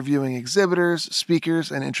booth interviewing exhibitors, speakers,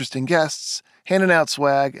 and interesting guests, handing out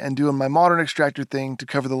swag, and doing my Modern Extractor thing to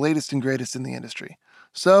cover the latest and greatest in the industry.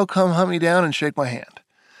 So come hunt me down and shake my hand.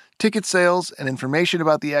 Ticket sales and information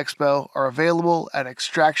about the expo are available at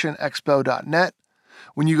extractionexpo.net.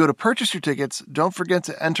 When you go to purchase your tickets, don't forget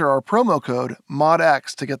to enter our promo code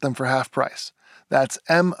MODX to get them for half price. That's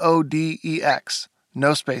MODEX,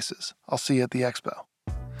 no spaces. I'll see you at the expo.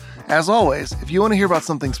 As always, if you want to hear about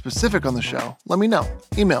something specific on the show, let me know.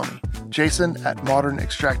 Email me,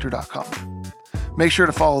 jason@modernextractor.com. Make sure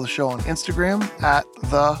to follow the show on Instagram at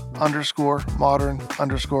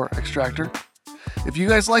 @the_modern_extractor. If you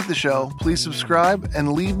guys like the show, please subscribe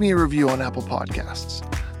and leave me a review on Apple Podcasts.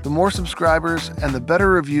 The more subscribers and the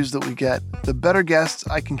better reviews that we get, the better guests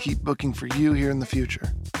I can keep booking for you here in the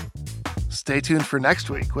future. Stay tuned for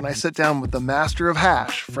next week when I sit down with the master of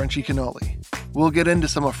hash, Frenchie Cannoli. We'll get into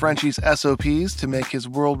some of Frenchie's SOPs to make his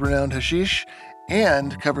world-renowned hashish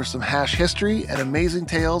and cover some hash history and amazing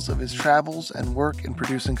tales of his travels and work in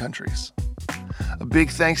producing countries. A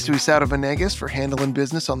big thanks to E02 Venegas for handling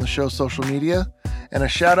business on the show's social media, and a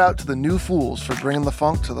shout out to the New Fools for bringing the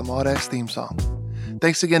funk to the ModX theme song.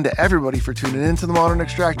 Thanks again to everybody for tuning in to The Modern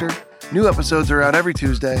Extractor. New episodes are out every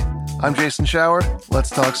Tuesday. I'm Jason Shower. Let's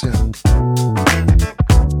talk soon.